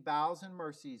 if any bowels and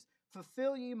mercies,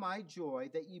 fulfill ye my joy,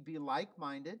 that ye be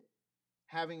like-minded,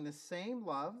 having the same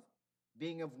love,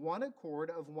 being of one accord,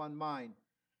 of one mind.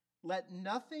 Let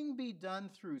nothing be done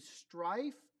through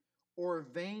strife or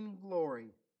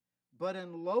vainglory, but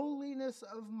in lowliness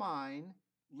of mind,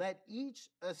 let each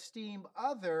esteem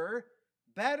other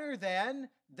better than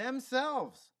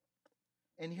themselves.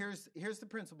 And here's the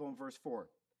principle in verse 4.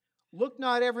 Look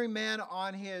not every man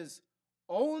on his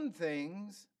own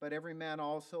things, but every man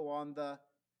also on the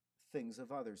things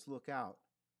of others. Look out.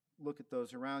 Look at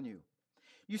those around you.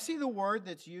 You see the word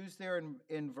that's used there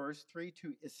in verse 3,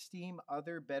 to esteem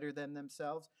other better than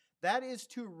themselves? That is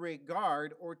to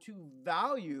regard or to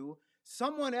value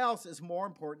someone else as more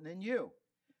important than you.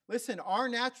 Listen, our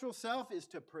natural self is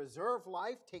to preserve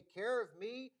life, take care of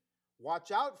me,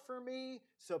 watch out for me,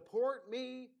 support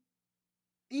me,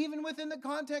 even within the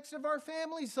context of our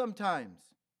family sometimes.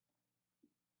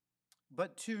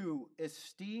 But to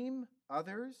esteem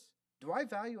others, do I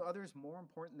value others more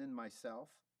important than myself?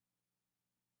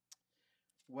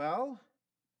 Well,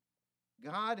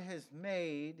 God has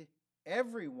made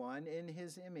everyone in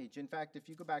his image. In fact, if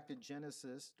you go back to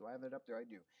Genesis, do I have it up there? I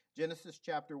do. Genesis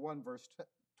chapter 1, verse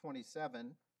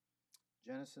 27.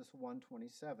 Genesis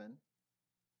 1:27.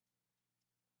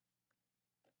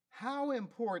 How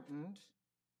important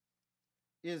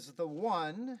is the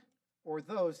one or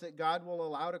those that God will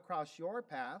allow to cross your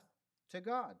path to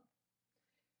God?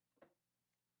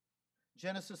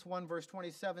 Genesis 1, verse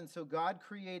 27, so God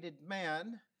created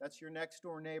man, that's your next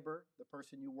door neighbor, the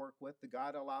person you work with, the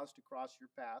God allows to cross your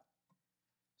path.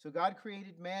 So God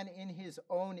created man in his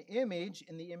own image,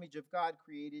 in the image of God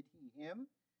created he him,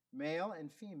 male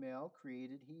and female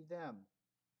created he them.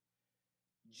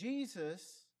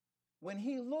 Jesus, when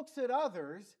he looks at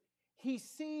others, he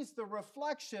sees the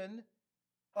reflection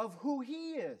of who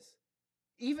he is,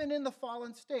 even in the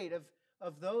fallen state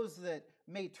of those that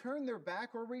may turn their back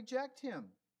or reject him.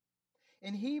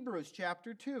 In Hebrews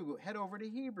chapter 2, head over to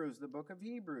Hebrews, the book of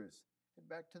Hebrews. Head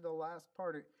back to the last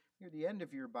part, near the end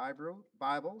of your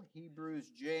Bible,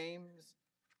 Hebrews, James,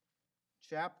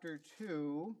 chapter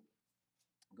 2.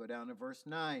 Go down to verse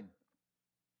 9.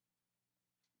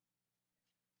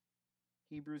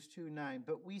 Hebrews 2:9.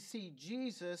 But we see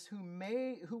Jesus, who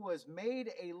was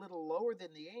made a little lower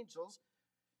than the angels.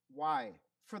 Why?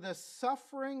 For the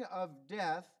suffering of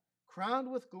death,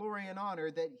 crowned with glory and honor,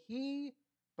 that he,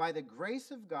 by the grace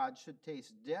of God, should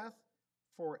taste death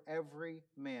for every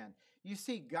man. You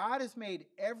see, God has made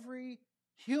every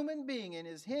human being in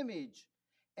his image,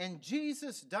 and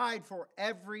Jesus died for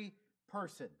every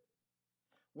person.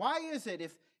 Why is it,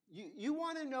 if you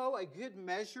want to know a good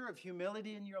measure of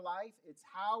humility in your life, it's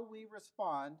how we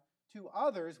respond to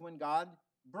others when God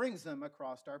brings them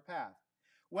across our path.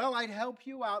 Well, I'd help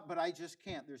you out, but I just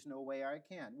can't. There's no way I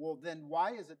can. Well, then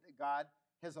why is it that God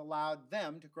has allowed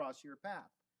them to cross your path?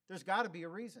 There's got to be a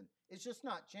reason. It's just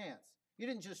not chance. You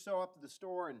didn't just show up to the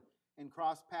store and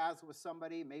cross paths with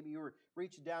somebody. Maybe you were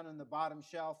reaching down on the bottom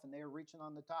shelf and they were reaching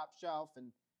on the top shelf,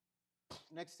 and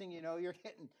next thing you know, you're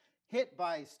hit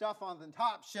by stuff on the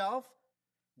top shelf.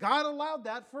 God allowed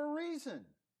that for a reason.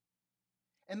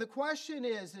 And the question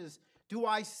is do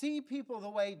I see people the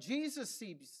way Jesus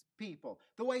sees people?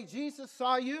 The way Jesus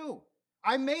saw you?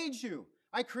 I made you.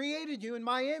 I created you in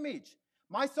my image.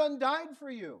 My son died for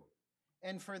you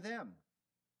and for them.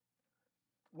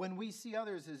 When we see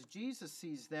others as Jesus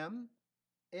sees them,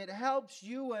 it helps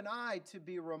you and I to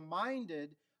be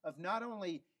reminded of not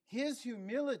only his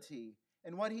humility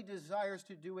and what he desires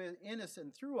to do in us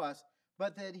and through us,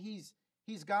 but that he's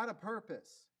got a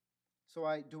purpose.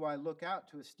 So do I look out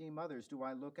to esteem others? Do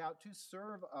I look out to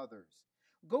serve others?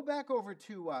 Go back over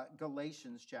to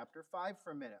Galatians chapter 5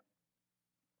 for a minute.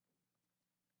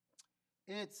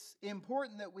 It's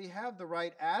important that we have the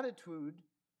right attitude,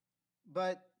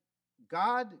 but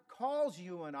God calls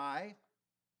you and I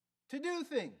to do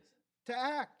things, to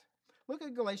act. Look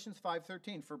at Galatians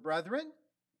 5:13. For brethren,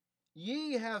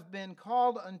 ye have been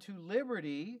called unto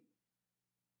liberty.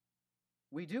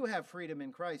 We do have freedom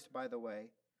in Christ, by the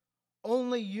way.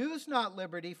 Only use not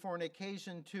liberty for an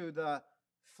occasion to the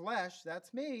flesh,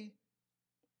 that's me,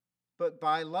 but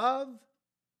by love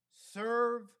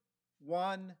serve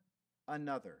one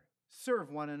another. Serve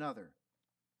one another.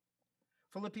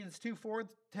 Philippians 2:4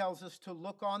 tells us to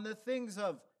look on the things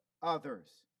of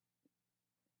others.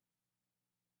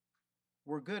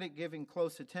 We're good at giving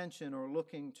close attention or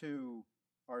looking to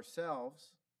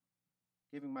ourselves.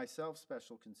 giving myself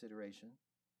special consideration.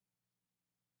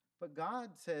 But God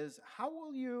says, how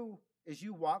will you, as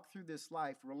you walk through this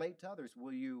life, relate to others?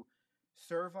 Will you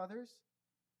serve others?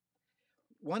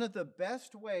 One of the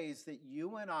best ways that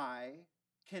you and I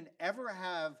can ever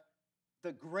have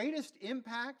the greatest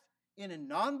impact in a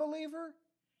non-believer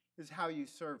is how you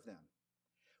serve them.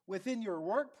 Within your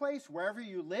workplace, wherever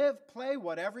you live, play,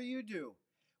 whatever you do,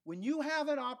 when you have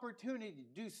an opportunity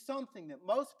to do something that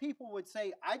most people would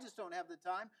say, I just don't have the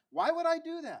time, why would I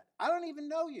do that? I don't even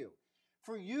know you.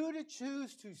 For you to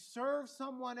choose to serve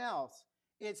someone else,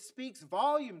 it speaks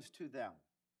volumes to them.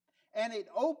 And it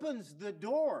opens the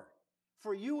door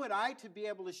for you and I to be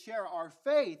able to share our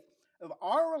faith of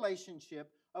our relationship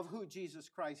of who Jesus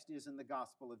Christ is in the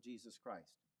gospel of Jesus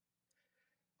Christ.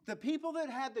 The people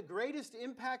that had the greatest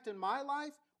impact in my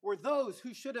life were those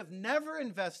who should have never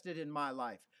invested in my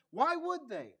life. Why would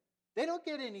they? They don't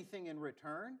get anything in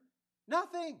return.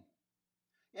 Nothing.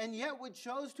 And yet we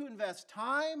chose to invest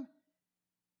time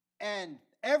and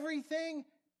everything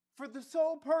for the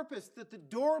sole purpose that the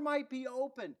door might be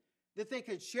open, that they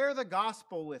could share the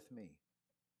gospel with me.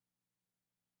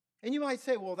 And you might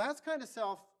say, well, that's kind of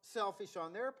selfish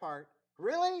on their part.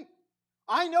 Really?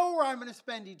 I know where I'm going to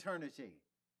spend eternity.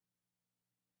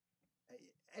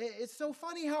 It's so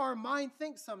funny how our mind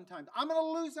thinks sometimes. I'm going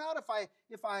to lose out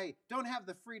if I don't have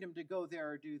the freedom to go there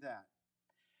or do that.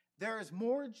 There is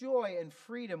more joy and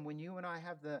freedom when you and I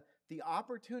have the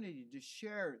opportunity to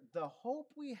share the hope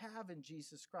we have in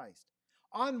Jesus Christ.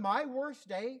 On my worst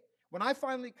day, when I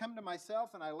finally come to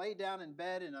myself and I lay down in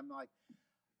bed and I'm like,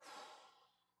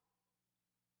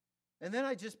 and then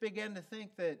I just began to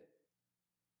think that,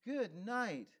 good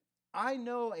night. I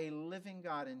know a living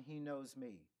God and He knows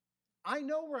me. I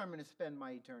know where I'm going to spend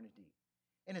my eternity.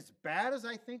 And as bad as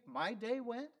I think my day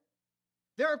went,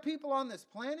 there are people on this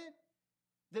planet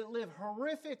that live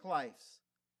horrific lives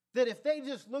that if they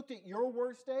just looked at your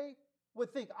worst day,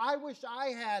 would think, I wish I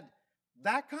had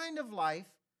that kind of life,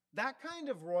 that kind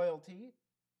of royalty.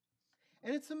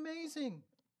 And it's amazing.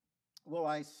 Will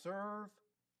I serve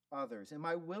others? Am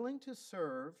I willing to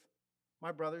serve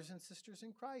my brothers and sisters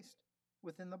in Christ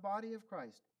within the body of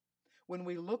Christ? When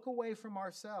we look away from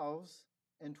ourselves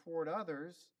and toward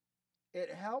others, it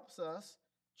helps us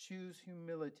choose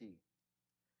humility.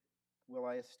 Will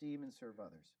I esteem and serve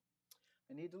others?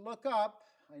 I need to look up.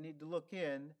 I need to look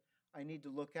in. I need to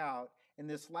look out. And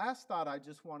this last thought I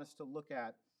just want us to look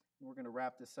at, and we're going to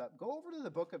wrap this up. Go over to the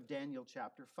book of Daniel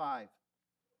chapter 5.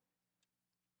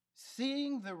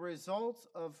 Seeing the results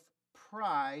of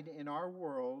pride in our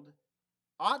world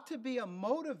ought to be a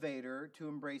motivator to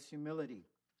embrace humility.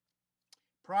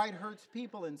 Pride hurts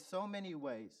people in so many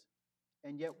ways,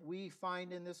 and yet we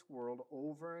find in this world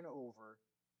over and over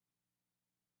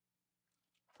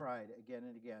pride again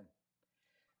and again.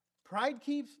 Pride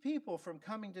keeps people from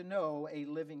coming to know a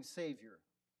living Savior.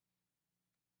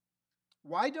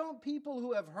 Why don't people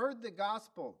who have heard the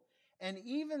gospel and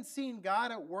even seen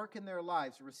God at work in their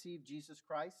lives receive Jesus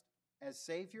Christ as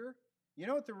Savior? You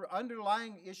know what the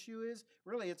underlying issue is?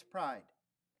 Really, it's pride.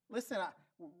 Listen,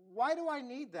 why do I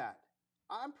need that?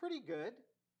 I'm pretty good.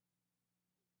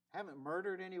 Haven't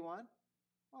murdered anyone.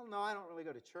 Well, no, I don't really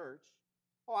go to church.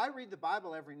 Oh, I read the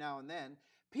Bible every now and then.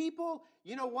 People,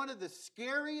 you know, one of the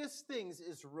scariest things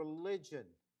is religion.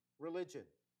 Religion.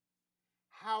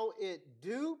 How it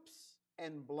dupes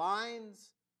and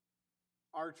blinds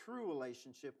our true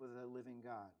relationship with a living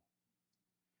God.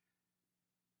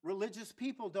 Religious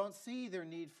people don't see their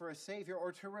need for a Savior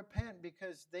or to repent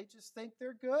because they just think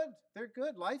they're good. They're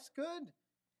good. Life's good.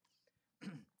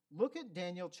 Look at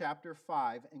Daniel chapter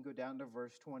 5 and go down to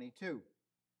verse 22.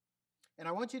 And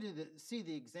I want you to see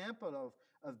the example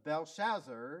of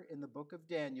Belshazzar in the book of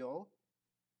Daniel.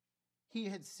 He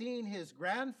had seen his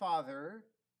grandfather,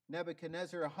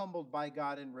 Nebuchadnezzar, humbled by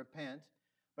God and repent.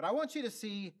 But I want you to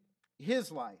see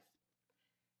his life.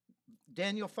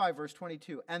 Daniel 5, verse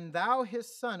 22. And thou, his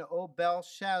son, O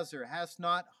Belshazzar, hast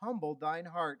not humbled thine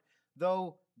heart,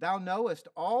 though thou knowest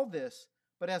all this,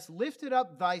 but hast lifted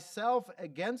up thyself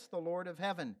against the Lord of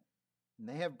heaven. And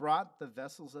they have brought the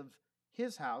vessels of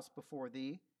his house before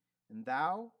thee, and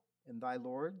thou and thy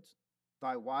lords,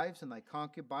 thy wives and thy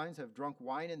concubines have drunk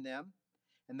wine in them.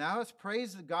 And thou hast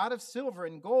praised the God of silver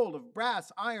and gold, of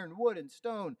brass, iron, wood, and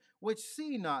stone, which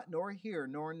see not, nor hear,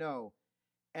 nor know.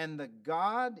 And the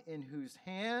God in whose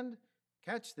hand,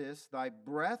 catch this, thy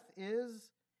breath is,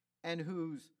 and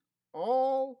who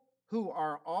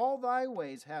are all thy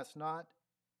ways hast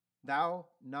thou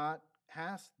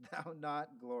not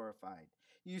glorified.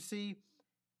 You see,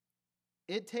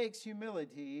 it takes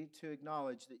humility to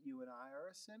acknowledge that you and I are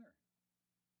a sinner,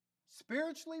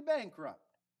 spiritually bankrupt.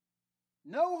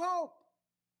 No hope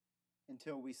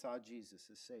until we saw Jesus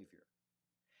as Savior.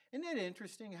 Isn't it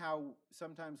interesting how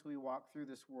sometimes we walk through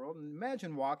this world? And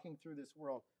imagine walking through this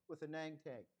world with a name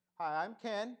tag. Hi, I'm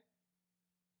Ken,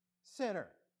 sinner.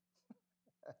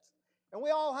 And we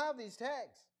all have these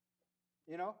tags.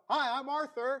 You know, hi, I'm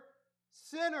Arthur,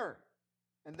 sinner.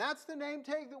 And that's the name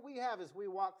tag that we have as we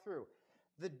walk through.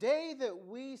 The day that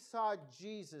we saw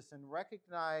Jesus and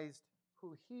recognized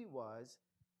who he was,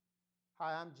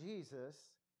 hi, I'm Jesus,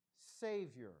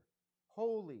 Savior,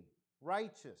 holy,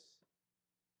 righteous.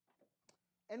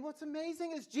 And what's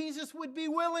amazing is Jesus would be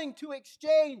willing to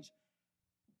exchange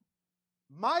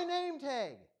my name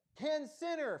tag, Ken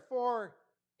Sinner, for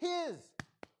his.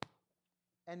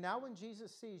 And now when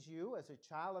Jesus sees you as a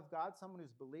child of God, someone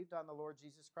who's believed on the Lord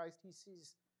Jesus Christ, he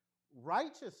sees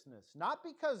righteousness, not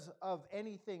because of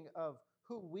anything of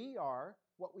who we are,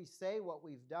 what we say, what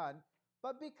we've done,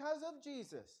 but because of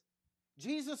Jesus.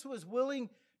 Jesus was willing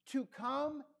to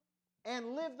come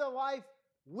and live the life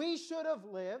we should have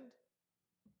lived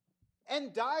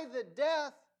and die the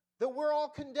death that we're all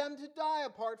condemned to die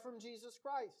apart from Jesus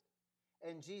Christ.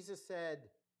 And Jesus said,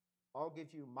 I'll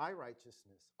give you my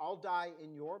righteousness. I'll die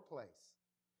in your place.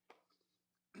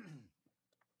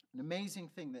 An amazing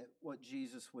thing that what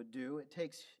Jesus would do. It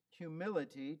takes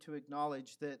humility to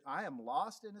acknowledge that I am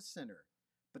lost and a sinner.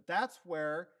 But that's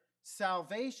where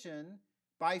salvation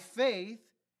by faith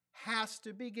has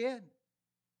to begin.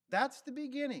 That's the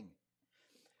beginning.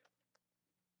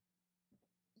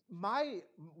 My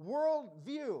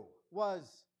worldview was,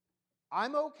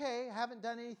 I'm okay, haven't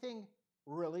done anything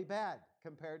really bad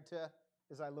compared to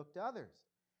as I looked to others.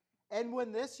 And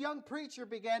when this young preacher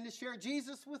began to share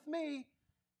Jesus with me,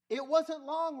 it wasn't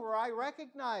long where I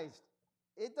recognized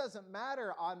it doesn't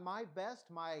matter on my best,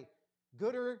 my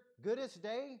goodest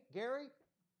day, Gary,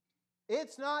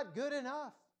 it's not good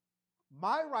enough.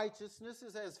 My righteousness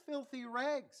is as filthy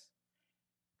rags.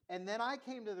 And then I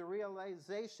came to the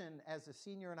realization as a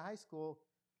senior in high school,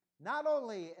 not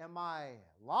only am I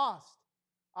lost,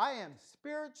 I am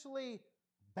spiritually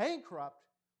bankrupt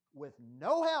with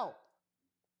no help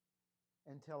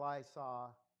until I saw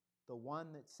the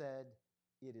one that said,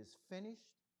 it is finished.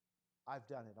 I've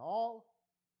done it all.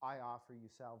 I offer you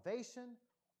salvation.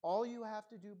 All you have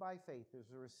to do by faith is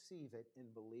receive it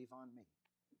and believe on me.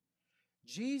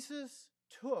 Jesus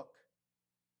took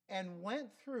and went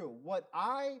through what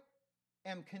I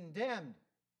am condemned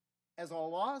as a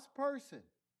lost person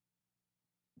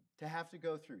to have to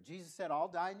go through. Jesus said, I'll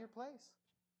die in your place.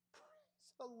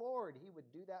 Praise the Lord, he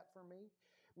would do that for me.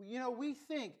 You know,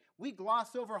 we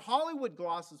gloss over, Hollywood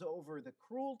glosses over the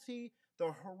cruelty,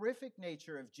 the horrific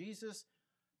nature of Jesus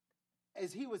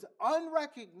as he was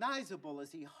unrecognizable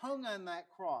as he hung on that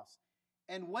cross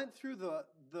and went through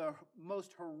the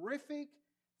most horrific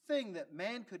thing that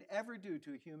man could ever do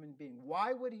to a human being.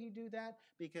 Why would he do that?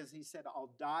 Because he said,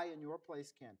 I'll die in your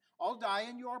place, Ken. I'll die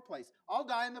in your place. I'll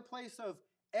die in the place of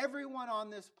everyone on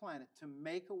this planet to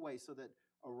make a way so that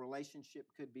a relationship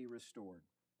could be restored.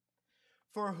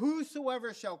 For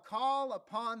whosoever shall call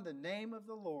upon the name of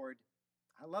the Lord,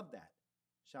 I love that,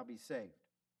 shall be saved.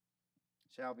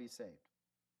 Shall be saved.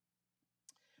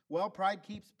 Well, pride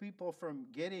keeps people from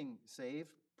getting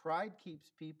saved. Pride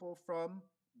keeps people from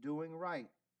doing right.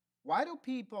 Why do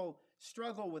people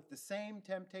struggle with the same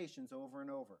temptations over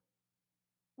and over?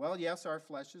 Well, yes, our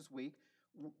flesh is weak.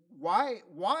 Why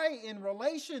in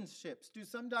relationships do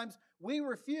sometimes we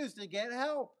refuse to get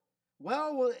help?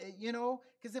 Well, you know,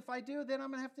 because if I do, then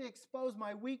I'm going to have to expose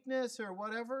my weakness or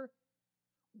whatever.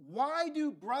 Why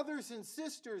do brothers and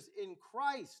sisters in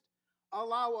Christ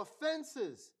allow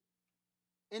offenses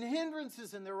and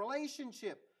hindrances in their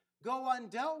relationship go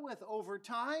undealt with over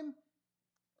time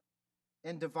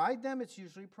and divide them? It's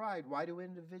usually pride. Why do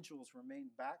individuals remain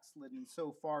backslidden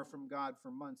so far from God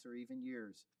for months or even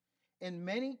years? In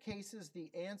many cases, the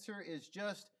answer is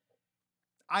just,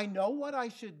 I know what I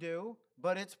should do,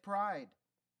 but it's pride.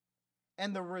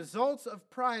 And the results of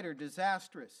pride are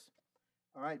disastrous.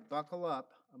 All right, buckle up.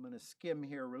 I'm going to skim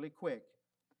here really quick.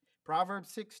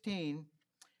 Proverbs 16,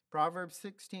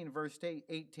 verse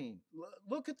 18.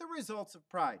 Look at the results of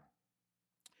pride.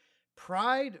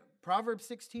 Proverbs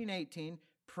 16:18,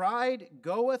 pride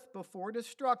goeth before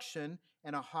destruction,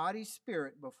 and a haughty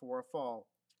spirit before a fall.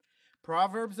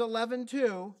 Proverbs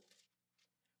 11:2,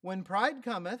 when pride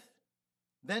cometh,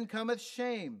 then cometh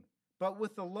shame, but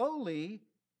with the lowly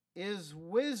is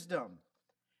wisdom.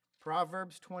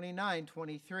 Proverbs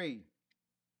 29:23,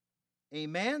 a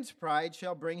man's pride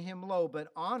shall bring him low, but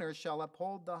honor shall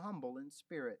uphold the humble in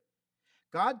spirit.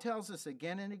 God tells us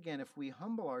again and again, if we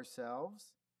humble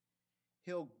ourselves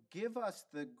He'll give us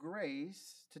the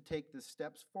grace to take the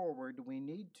steps forward we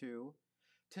need to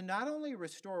not only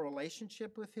restore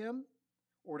relationship with Him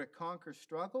or to conquer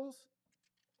struggles,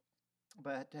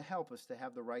 but to help us to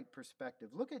have the right perspective.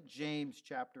 Look at James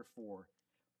chapter 4.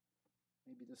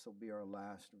 Maybe this will be our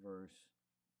last verse.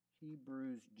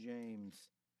 James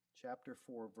chapter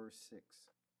 4, verse 6.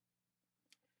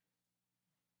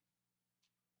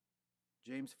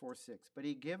 James 4, 6. But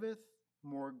he giveth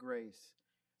more grace.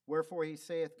 Wherefore he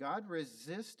saith, God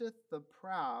resisteth the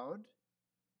proud,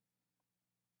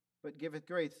 but giveth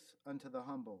grace unto the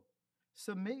humble.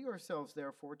 Submit yourselves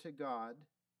therefore to God.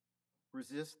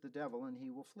 Resist the devil, and he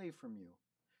will flee from you.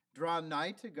 Draw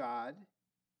nigh to God,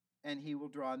 and he will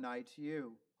draw nigh to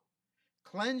you.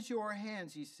 Cleanse your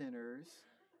hands, ye sinners,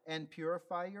 and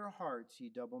purify your hearts, ye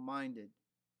double-minded.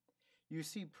 You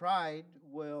see, pride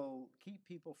will keep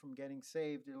people from getting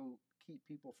saved. It'll keep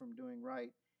people from doing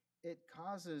right. It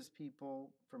causes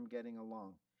people from getting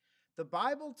along. The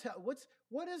Bible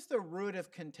what is the root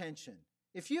of contention?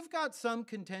 If you've got some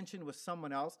contention with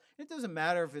someone else, it doesn't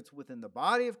matter if it's within the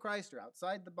body of Christ or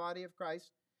outside the body of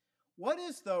Christ. What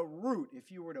is the root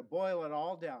if you were to boil it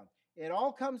all down? It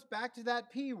all comes back to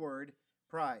that P word,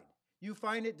 pride. You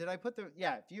find it,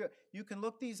 if you can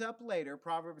look these up later,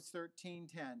 Proverbs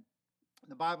 13:10.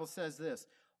 The Bible says this,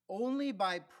 only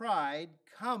by pride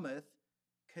cometh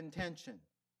contention.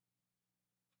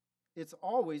 It's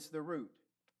always the root.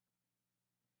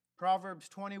 Proverbs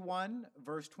 21,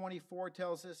 verse 24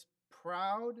 tells us,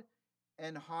 proud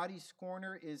and haughty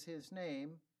scorner is his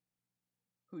name,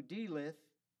 who dealeth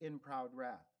in proud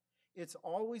wrath. It's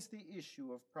always the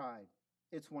issue of pride.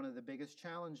 It's one of the biggest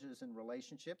challenges in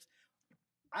relationships.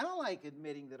 I don't like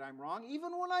admitting that I'm wrong,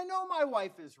 even when I know my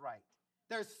wife is right.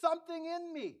 There's something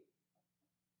in me.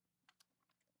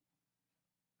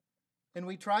 And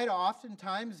we try to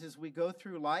oftentimes, as we go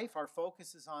through life, our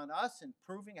focus is on us and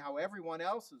proving how everyone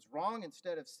else is wrong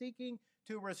instead of seeking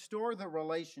to restore the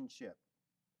relationship.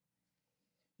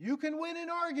 You can win an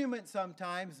argument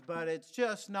sometimes, but it's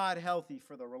just not healthy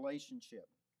for the relationship.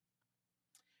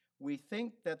 We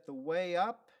think that the way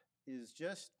up is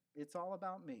it's all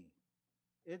about me.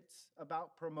 It's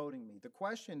about promoting me. The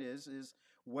question is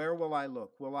where will I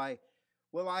look? Will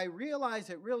I realize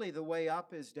that really the way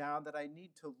up is down, that I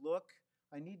need to look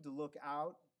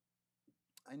out.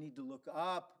 I need to look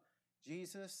up.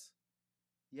 Jesus,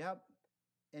 yep,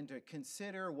 and to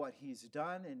consider what he's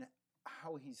done and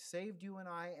how he's saved you and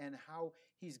I and how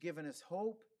he's given us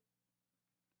hope.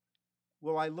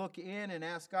 Will I look in and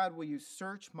ask God, will you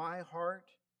search my heart?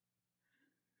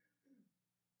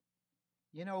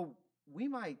 You know, we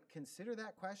might consider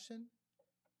that question,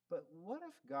 but what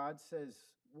if God says,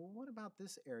 well, what about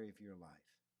this area of your life?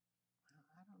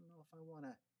 I don't know if I want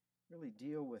to really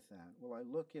deal with that. Will I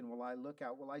look in? Will I look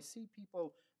out? Will I see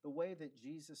people the way that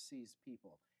Jesus sees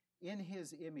people? In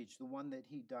his image, the one that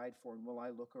he died for, and will I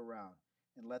look around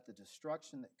and let the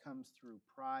destruction that comes through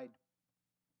pride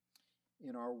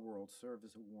in our world serve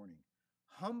as a warning?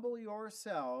 Humble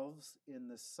yourselves in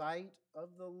the sight of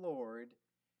the Lord,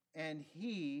 and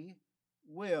he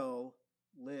will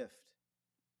lift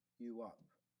you up.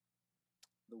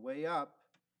 The way up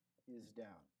is down.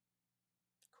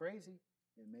 Crazy.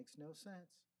 It makes no sense.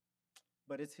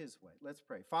 But it's his way. Let's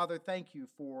pray. Father, thank you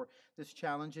for this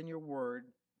challenge in your word.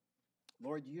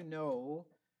 Lord, you know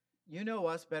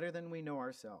us better than we know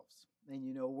ourselves. And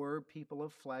you know we're people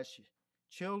of flesh,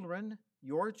 children,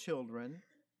 your children,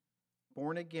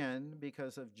 born again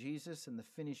because of Jesus and the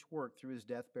finished work through his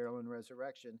death, burial, and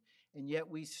resurrection. And yet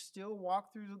we still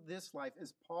walk through this life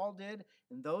as Paul did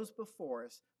and those before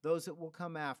us, those that will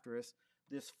come after us,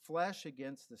 this flesh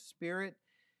against the spirit.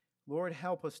 Lord,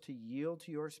 help us to yield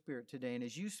to your spirit today. And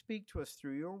as you speak to us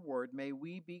through your word, may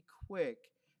we be quick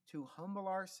to humble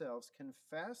ourselves,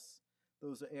 confess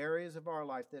those areas of our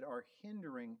life that are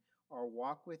hindering our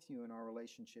walk with you and our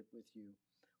relationship with you.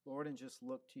 Lord, and just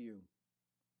look to you.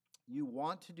 You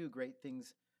want to do great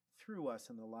things through us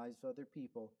in the lives of other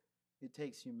people. It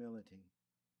takes humility.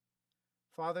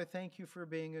 Father, thank you for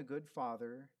being a good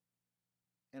father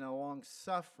and a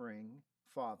long-suffering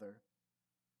father.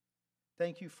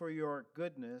 Thank you for your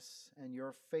goodness and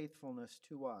your faithfulness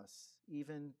to us,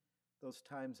 even those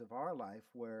times of our life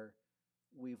where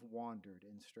we've wandered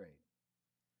and strayed.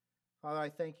 Father, I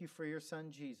thank you for your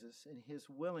son Jesus and his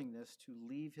willingness to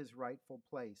leave his rightful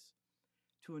place,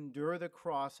 to endure the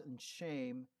cross and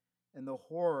shame and the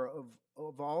horror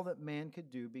of all that man could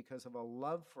do because of a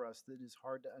love for us that is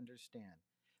hard to understand,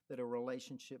 that a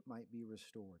relationship might be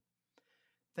restored.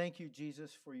 Thank you,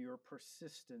 Jesus, for your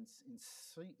persistence in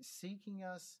seeking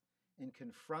us and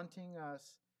confronting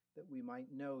us that we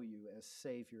might know you as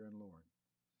Savior and Lord.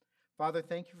 Father,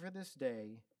 thank you for this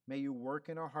day. May you work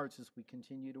in our hearts as we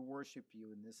continue to worship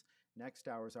you in this next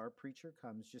hour as our preacher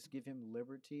comes. Just give him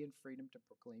liberty and freedom to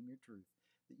proclaim your truth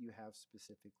that you have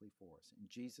specifically for us. In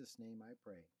Jesus' name I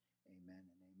pray. Amen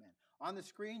and amen. On the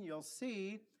screen, you'll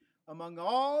see among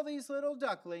all these little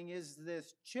duckling is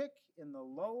this chick in the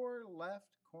lower left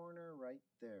corner right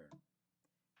there.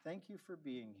 Thank you for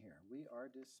being here. We are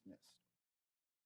dismissed.